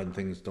going, and when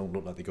things don't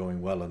look like they're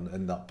going well. And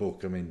in that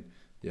book, I mean,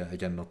 yeah,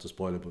 again, not to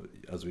spoil it, but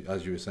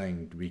as you were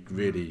saying, we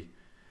really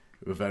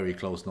were very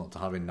close not to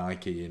having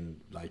Nike in,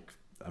 like,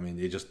 I mean,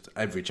 you just,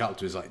 every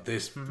chapter is like,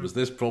 this was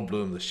this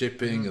problem, the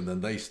shipping, and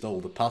then they stole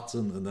the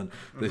patent, and then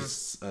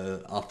this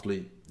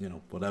athlete,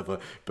 whatever.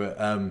 But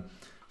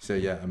so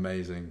yeah,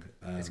 amazing.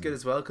 It's good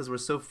as well because we're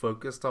so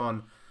focused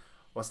on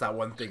what's that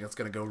one thing that's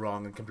going to go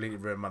wrong and completely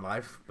ruin my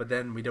life, but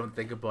then we don't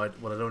think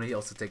about, well, it only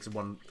also takes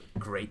one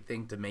great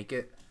thing to make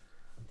it.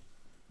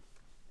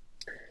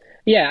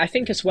 Yeah, I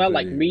think as well,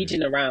 like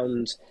reading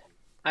around,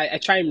 I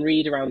try and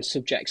read around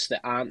subjects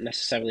that aren't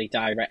necessarily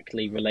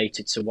directly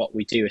related to what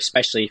we do,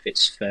 especially if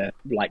it's for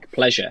like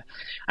pleasure.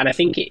 And I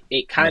think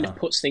it kind of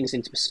puts things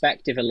into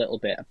perspective a little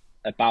bit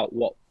about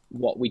what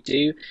we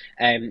do.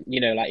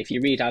 Like if you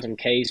read Adam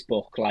Kay's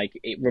book, like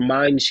it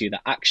reminds you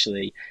that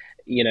actually,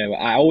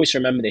 I always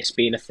remember this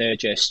being a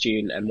third year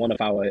student, and one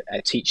of our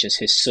teachers,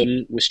 his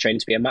son was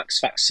trained to be a max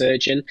fax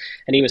surgeon.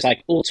 And he was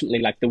like, ultimately,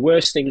 like the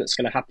worst thing that's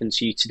going to happen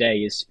to you today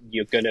is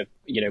you're going to,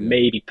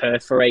 maybe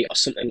perforate or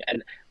something.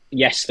 And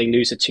yes, they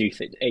lose a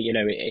tooth.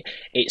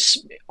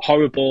 It's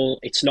horrible.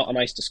 It's not a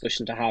nice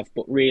discussion to have,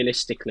 but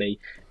realistically,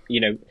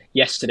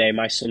 yesterday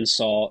my son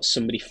saw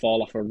somebody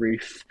fall off a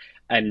roof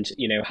and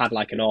had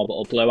like an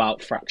orbital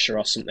blowout fracture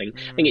or something.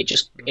 I think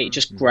it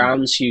just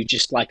grounds you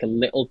just like a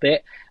little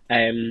bit,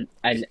 and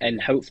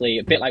hopefully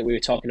a bit like we were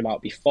talking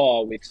about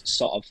before with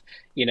sort of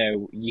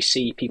you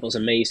see people's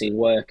amazing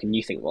work and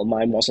you think, well,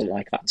 mine wasn't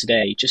like that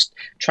today. Just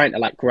trying to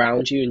like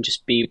ground you and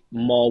just be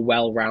more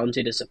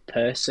well-rounded as a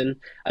person,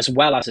 as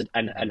well as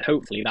and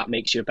hopefully that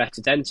makes you a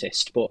better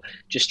dentist. But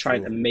just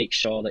trying to make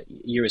sure that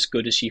you're as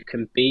good as you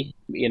can be.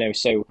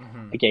 So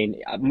again,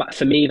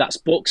 for me that's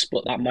books,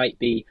 but that might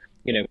be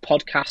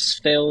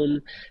podcasts,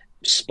 film,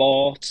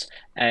 sport,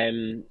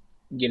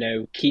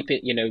 keep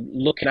it,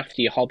 looking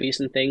after your hobbies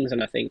and things.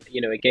 And I think,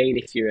 again,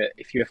 if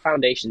you're a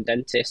foundation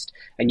dentist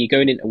and you're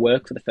going into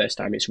work for the first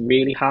time, it's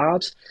really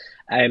hard.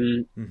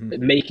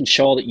 Making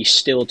sure that you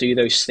still do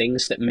those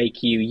things that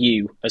make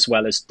you as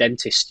well as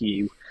dentist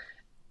you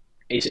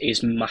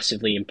is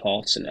massively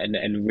important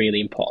and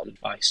really important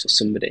advice for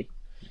somebody.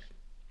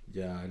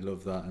 Yeah, I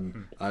love that.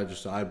 And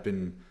I've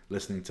been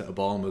listening to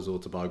Obama's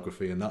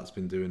autobiography, and that's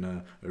been doing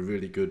a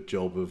really good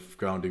job of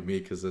grounding me,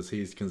 because as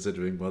he's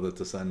considering whether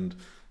to send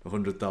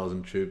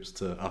 100,000 troops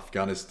to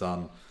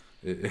Afghanistan,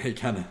 it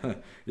kind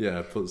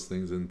of puts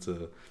things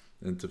into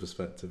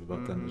perspective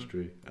about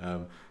dentistry.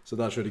 So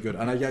that's really good.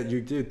 And you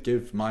did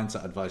give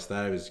mindset advice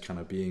there, is kind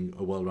of being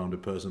a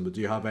well-rounded person, but do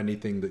you have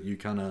anything that you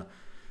kind of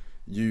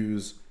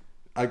use,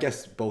 I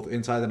guess, both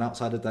inside and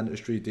outside of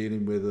dentistry,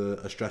 dealing with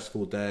a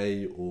stressful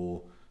day,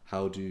 or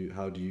how do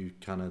you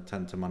kind of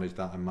tend to manage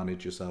that and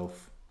manage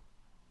yourself?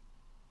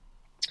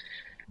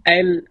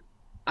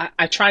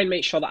 I try and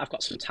make sure that I've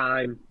got some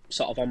time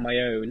sort of on my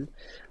own.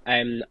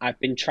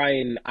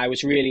 I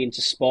was really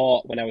into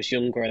sport when I was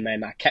younger, and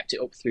then I kept it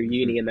up through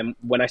uni. And then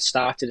when I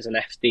started as an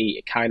FD,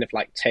 it kind of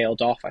like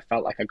tailed off. I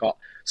felt like I got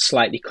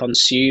slightly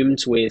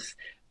consumed with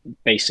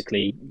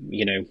basically,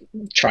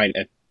 trying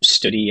to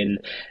study and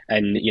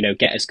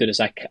get as good as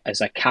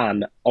I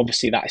can.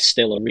 Obviously that is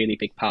still a really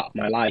big part of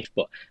my life,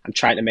 but I'm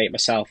trying to make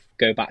myself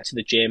go back to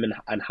the gym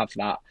and have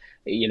that,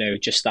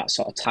 just that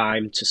sort of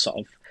time to sort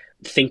of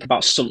think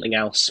about something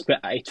else.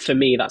 But for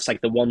me, that's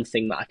like the one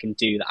thing that I can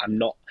do that I'm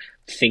not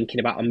thinking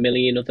about a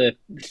million other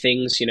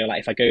things. Like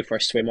if I go for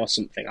a swim or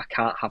something, I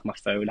can't have my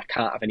phone, I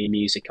can't have any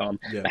music on.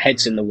 My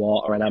head's in the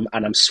water and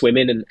I'm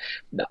swimming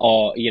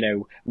or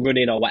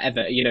running or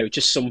whatever.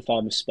 Just some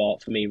form of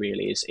sport for me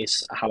really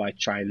is how I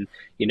try and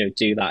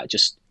do that. It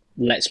just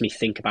lets me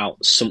think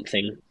about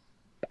something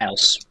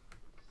else.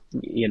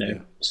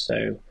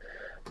 So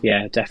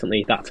yeah,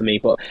 definitely that for me.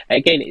 But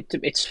again,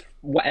 it's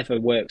whatever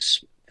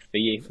works for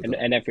you,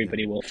 and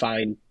everybody will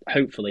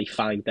hopefully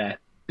find their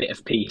bit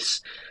of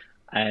peace.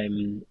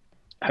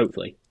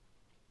 Hopefully.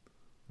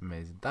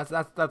 Amazing.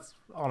 That's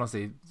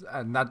honestly,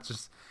 and that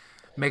just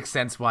makes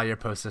sense why your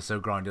posts are so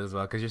grounded as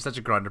well, because you're such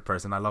a grounded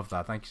person. I love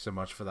that. Thank you so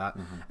much for that.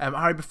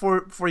 Harry,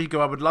 before you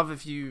go, I would love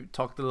if you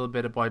talked a little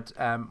bit about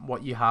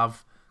what you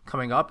have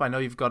coming up. I know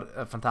you've got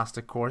a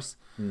fantastic course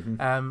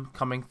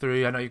coming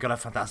through. I know you've got a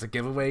fantastic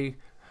giveaway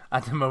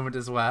at the moment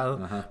as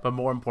well. But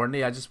more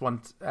importantly, I just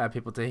want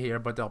people to hear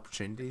about the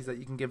opportunities that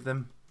you can give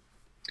them.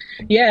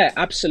 Yeah,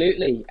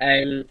 absolutely.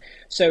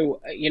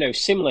 So,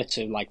 similar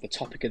to like the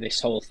topic of this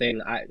whole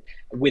thing,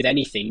 with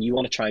anything, you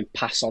want to try and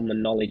pass on the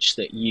knowledge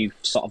that you've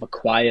sort of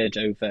acquired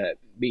over,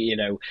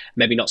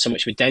 maybe not so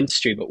much with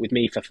dentistry, but with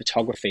me for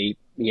photography,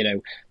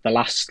 the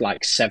last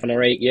like 7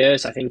 or 8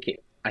 years. I think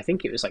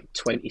it was like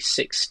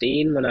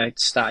 2016 when I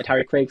started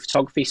Harry Craig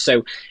Photography.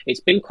 So it's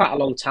been quite a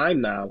long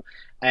time now.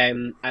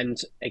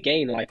 And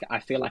again, like I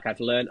feel like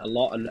I've learned a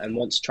lot and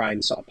want to try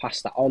and sort of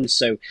pass that on.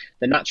 So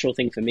the natural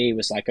thing for me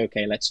was like,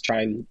 okay, let's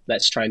try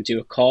and do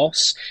a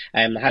course.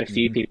 I had a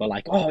few people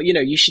like, oh,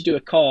 you should do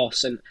a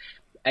course, and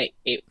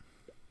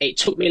it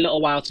took me a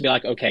little while to be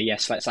like, okay,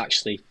 yes, let's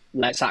actually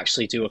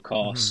do a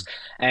course.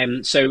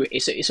 So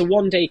it's a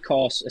 1 day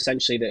course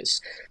essentially.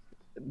 That's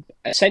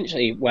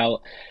essentially,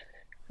 well,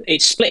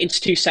 it's split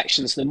into two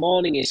sections. The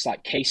morning is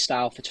like case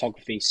style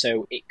photography.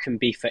 So it can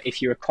be for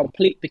if you're a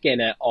complete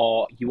beginner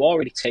or you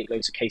already take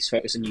loads of case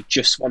photos and you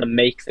just want to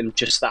make them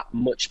just that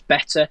much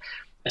better,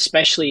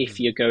 especially if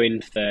you're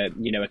going for,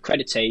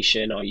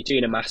 accreditation or you're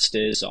doing a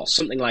master's or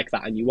something like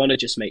that, and you want to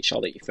just make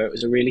sure that your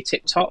photos are really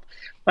tip top.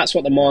 That's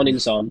what the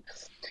morning's on.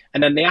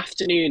 And then the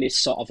afternoon is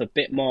sort of a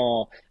bit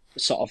more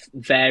sort of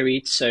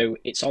varied. So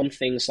it's on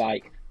things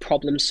like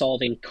problem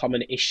solving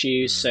common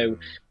issues. So,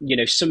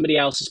 somebody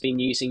else has been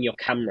using your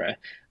camera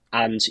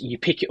and you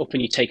pick it up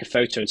and you take a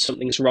photo and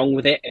something's wrong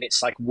with it. And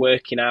it's like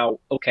working out,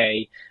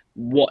 okay,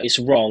 what is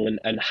wrong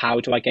and how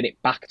do I get it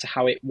back to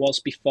how it was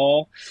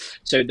before?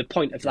 So the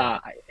point of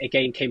that,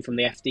 again, came from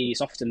the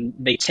FDs. Often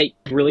they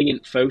take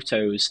brilliant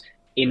photos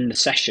in the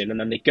session and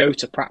then they go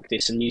to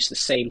practice and use the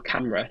same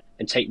camera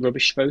and take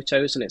rubbish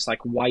photos. And it's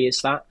like, why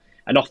is that?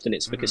 And often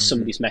it's because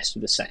somebody's messed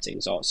with the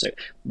settings. Also,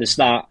 there's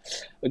that.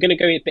 We're going to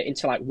go a bit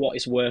into like what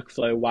is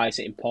workflow, why is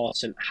it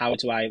important, how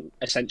do I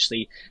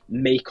essentially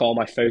make all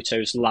my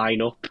photos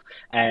line up,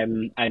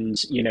 and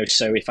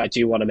so if I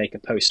do want to make a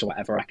post or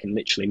whatever, I can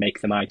literally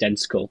make them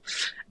identical.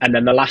 And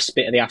then the last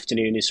bit of the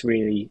afternoon is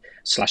really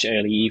 /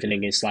 early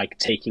evening is like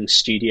taking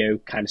studio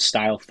kind of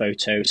style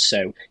photos.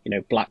 So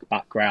black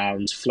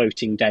backgrounds,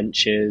 floating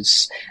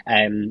dentures,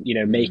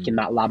 making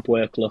that lab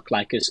work look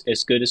like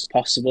as good as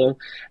possible.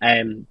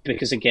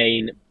 Because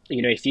again,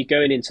 if you're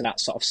going into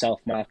that sort of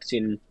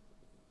self-marketing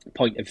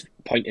point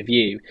of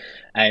view,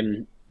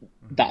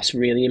 that's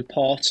really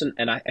important.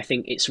 And I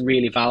think it's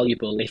really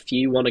valuable if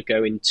you want to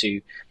go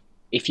into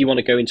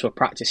a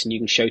practice and you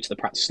can show to the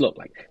practice, look,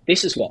 like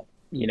this is what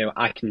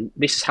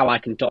this is how I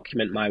can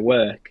document my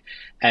work,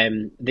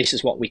 this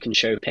is what we can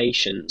show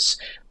patients.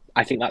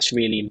 I think that's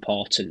really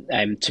important,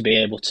 to be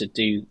able to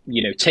do,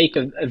 take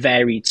a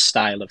varied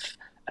style of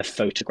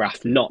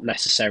photograph, not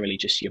necessarily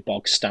just your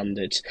bog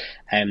standard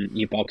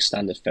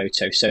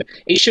photo. So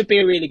it should be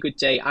a really good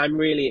day. I'm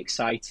really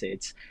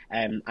excited,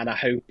 and I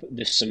hope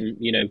there's some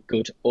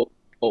good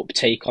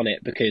uptake on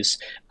it, because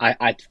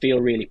I feel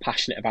really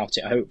passionate about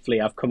it.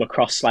 Hopefully I've come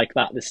across like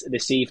that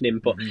this evening,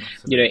 but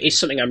it's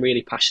something I'm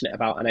really passionate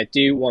about, and I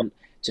do want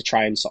to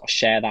try and sort of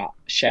share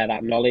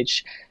that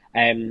knowledge.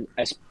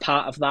 As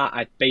part of that,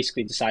 I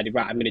basically decided,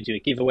 right, I'm going to do a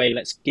giveaway.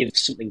 Let's give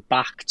something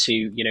back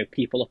to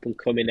people up and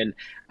coming. And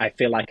I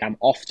feel like I'm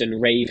often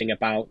raving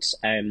about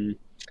getting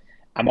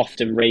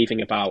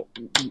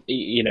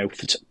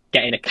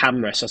a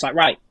camera. So I was like,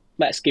 right,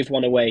 let's give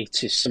one away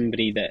to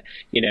somebody that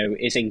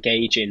is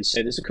engaging.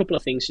 So there's a couple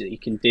of things that you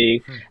can do.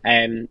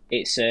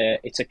 It's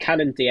a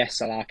Canon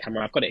DSLR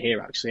camera. I've got it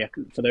here actually.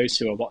 For those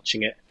who are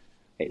watching it,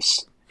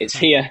 it's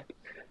here,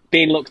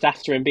 being looked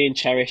after and being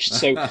cherished.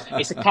 So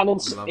it's a Canon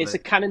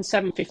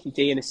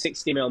 750D and a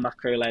 60mm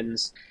macro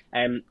lens.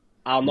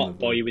 I'll not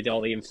bore you with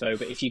all the info,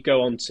 but if you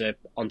go onto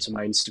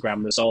my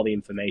Instagram, there's all the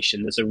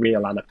information. There's a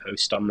reel and a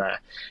post on there,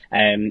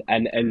 and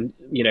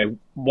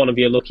one of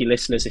your lucky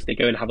listeners, if they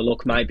go and have a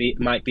look, might be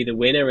the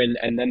winner,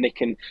 and then they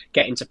can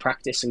get into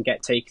practice and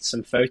take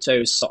some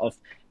photos sort of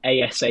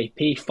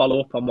ASAP,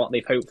 follow up on what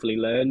they've hopefully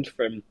learned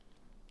from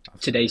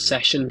today's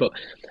session. But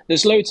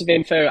there's loads of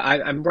info.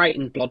 I'm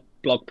writing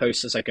blog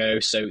posts as I go,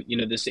 so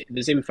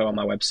there's info on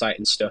my website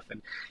and stuff,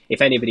 and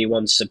if anybody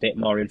wants a bit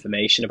more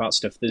information about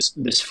stuff,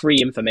 there's free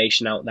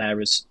information out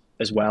there as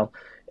well.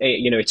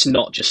 It's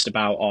not just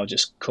about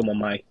just come on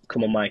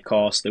my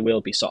course. There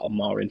will be sort of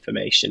more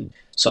information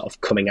sort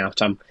of coming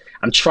out. I'm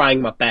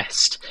trying my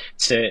best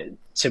to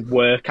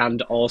work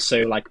and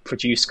also like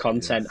produce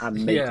content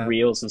and make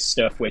reels and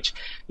stuff, which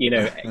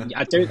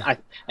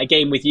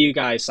again with you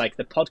guys, like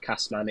the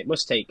podcast, man,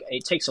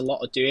 it takes a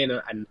lot of doing,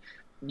 and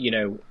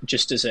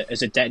just as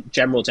a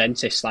general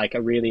dentist, like I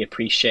really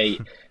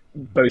appreciate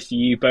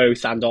you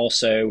both and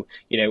also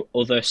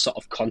other sort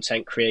of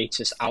content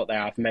creators out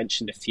there. I've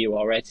mentioned a few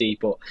already,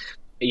 but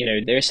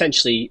they're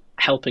essentially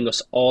helping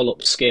us all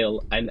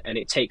upskill, and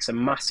it takes a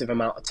massive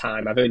amount of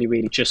time. I've only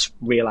really just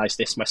realized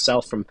this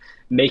myself from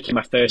making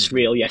my first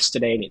reel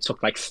yesterday, and it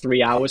took like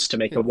 3 hours to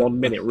make a 1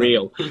 minute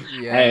reel.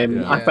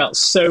 I felt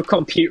so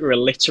computer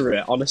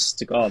illiterate, honest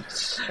to God.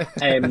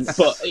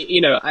 But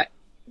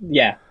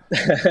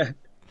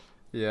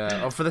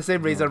Yeah, for the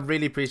same reason, I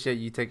really appreciate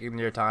you taking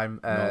your time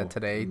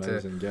today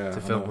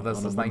to film with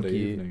us. So thank you.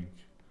 Evening.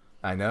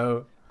 I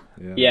know.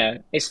 Yeah,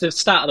 it's the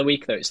start of the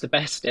week though. It's the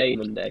best day,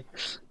 Monday.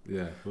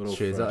 Yeah, we're all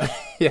Cheers. fresh.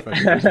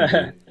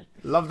 Yeah.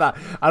 Love that.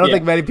 I don't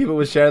think many people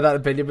will share that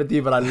opinion with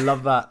you, but I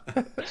love that.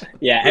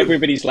 Yeah,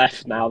 everybody's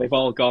left now. They've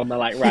all gone. They're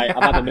like, right,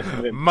 I've had enough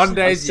of it.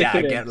 Mondays,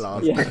 yeah, get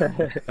lost.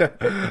 Yeah.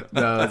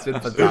 No, it's been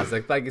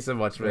fantastic. Thank you so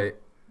much, mate.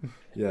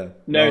 Yeah.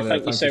 No,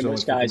 thank you so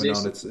much, guys.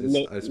 It's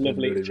been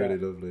lovely really, really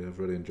lovely. I've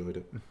really enjoyed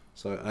it.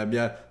 So,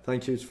 yeah,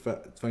 thank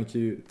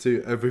you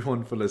to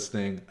everyone for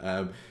listening.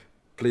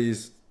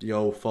 Please,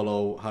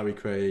 follow Harry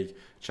Craig.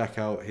 Check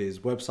out his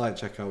website.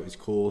 Check out his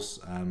course.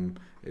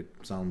 It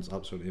sounds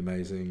absolutely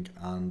amazing.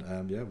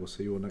 And yeah, we'll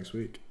see you all next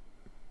week.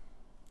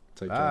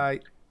 Take care. Bye.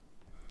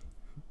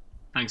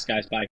 Thanks, guys. Bye.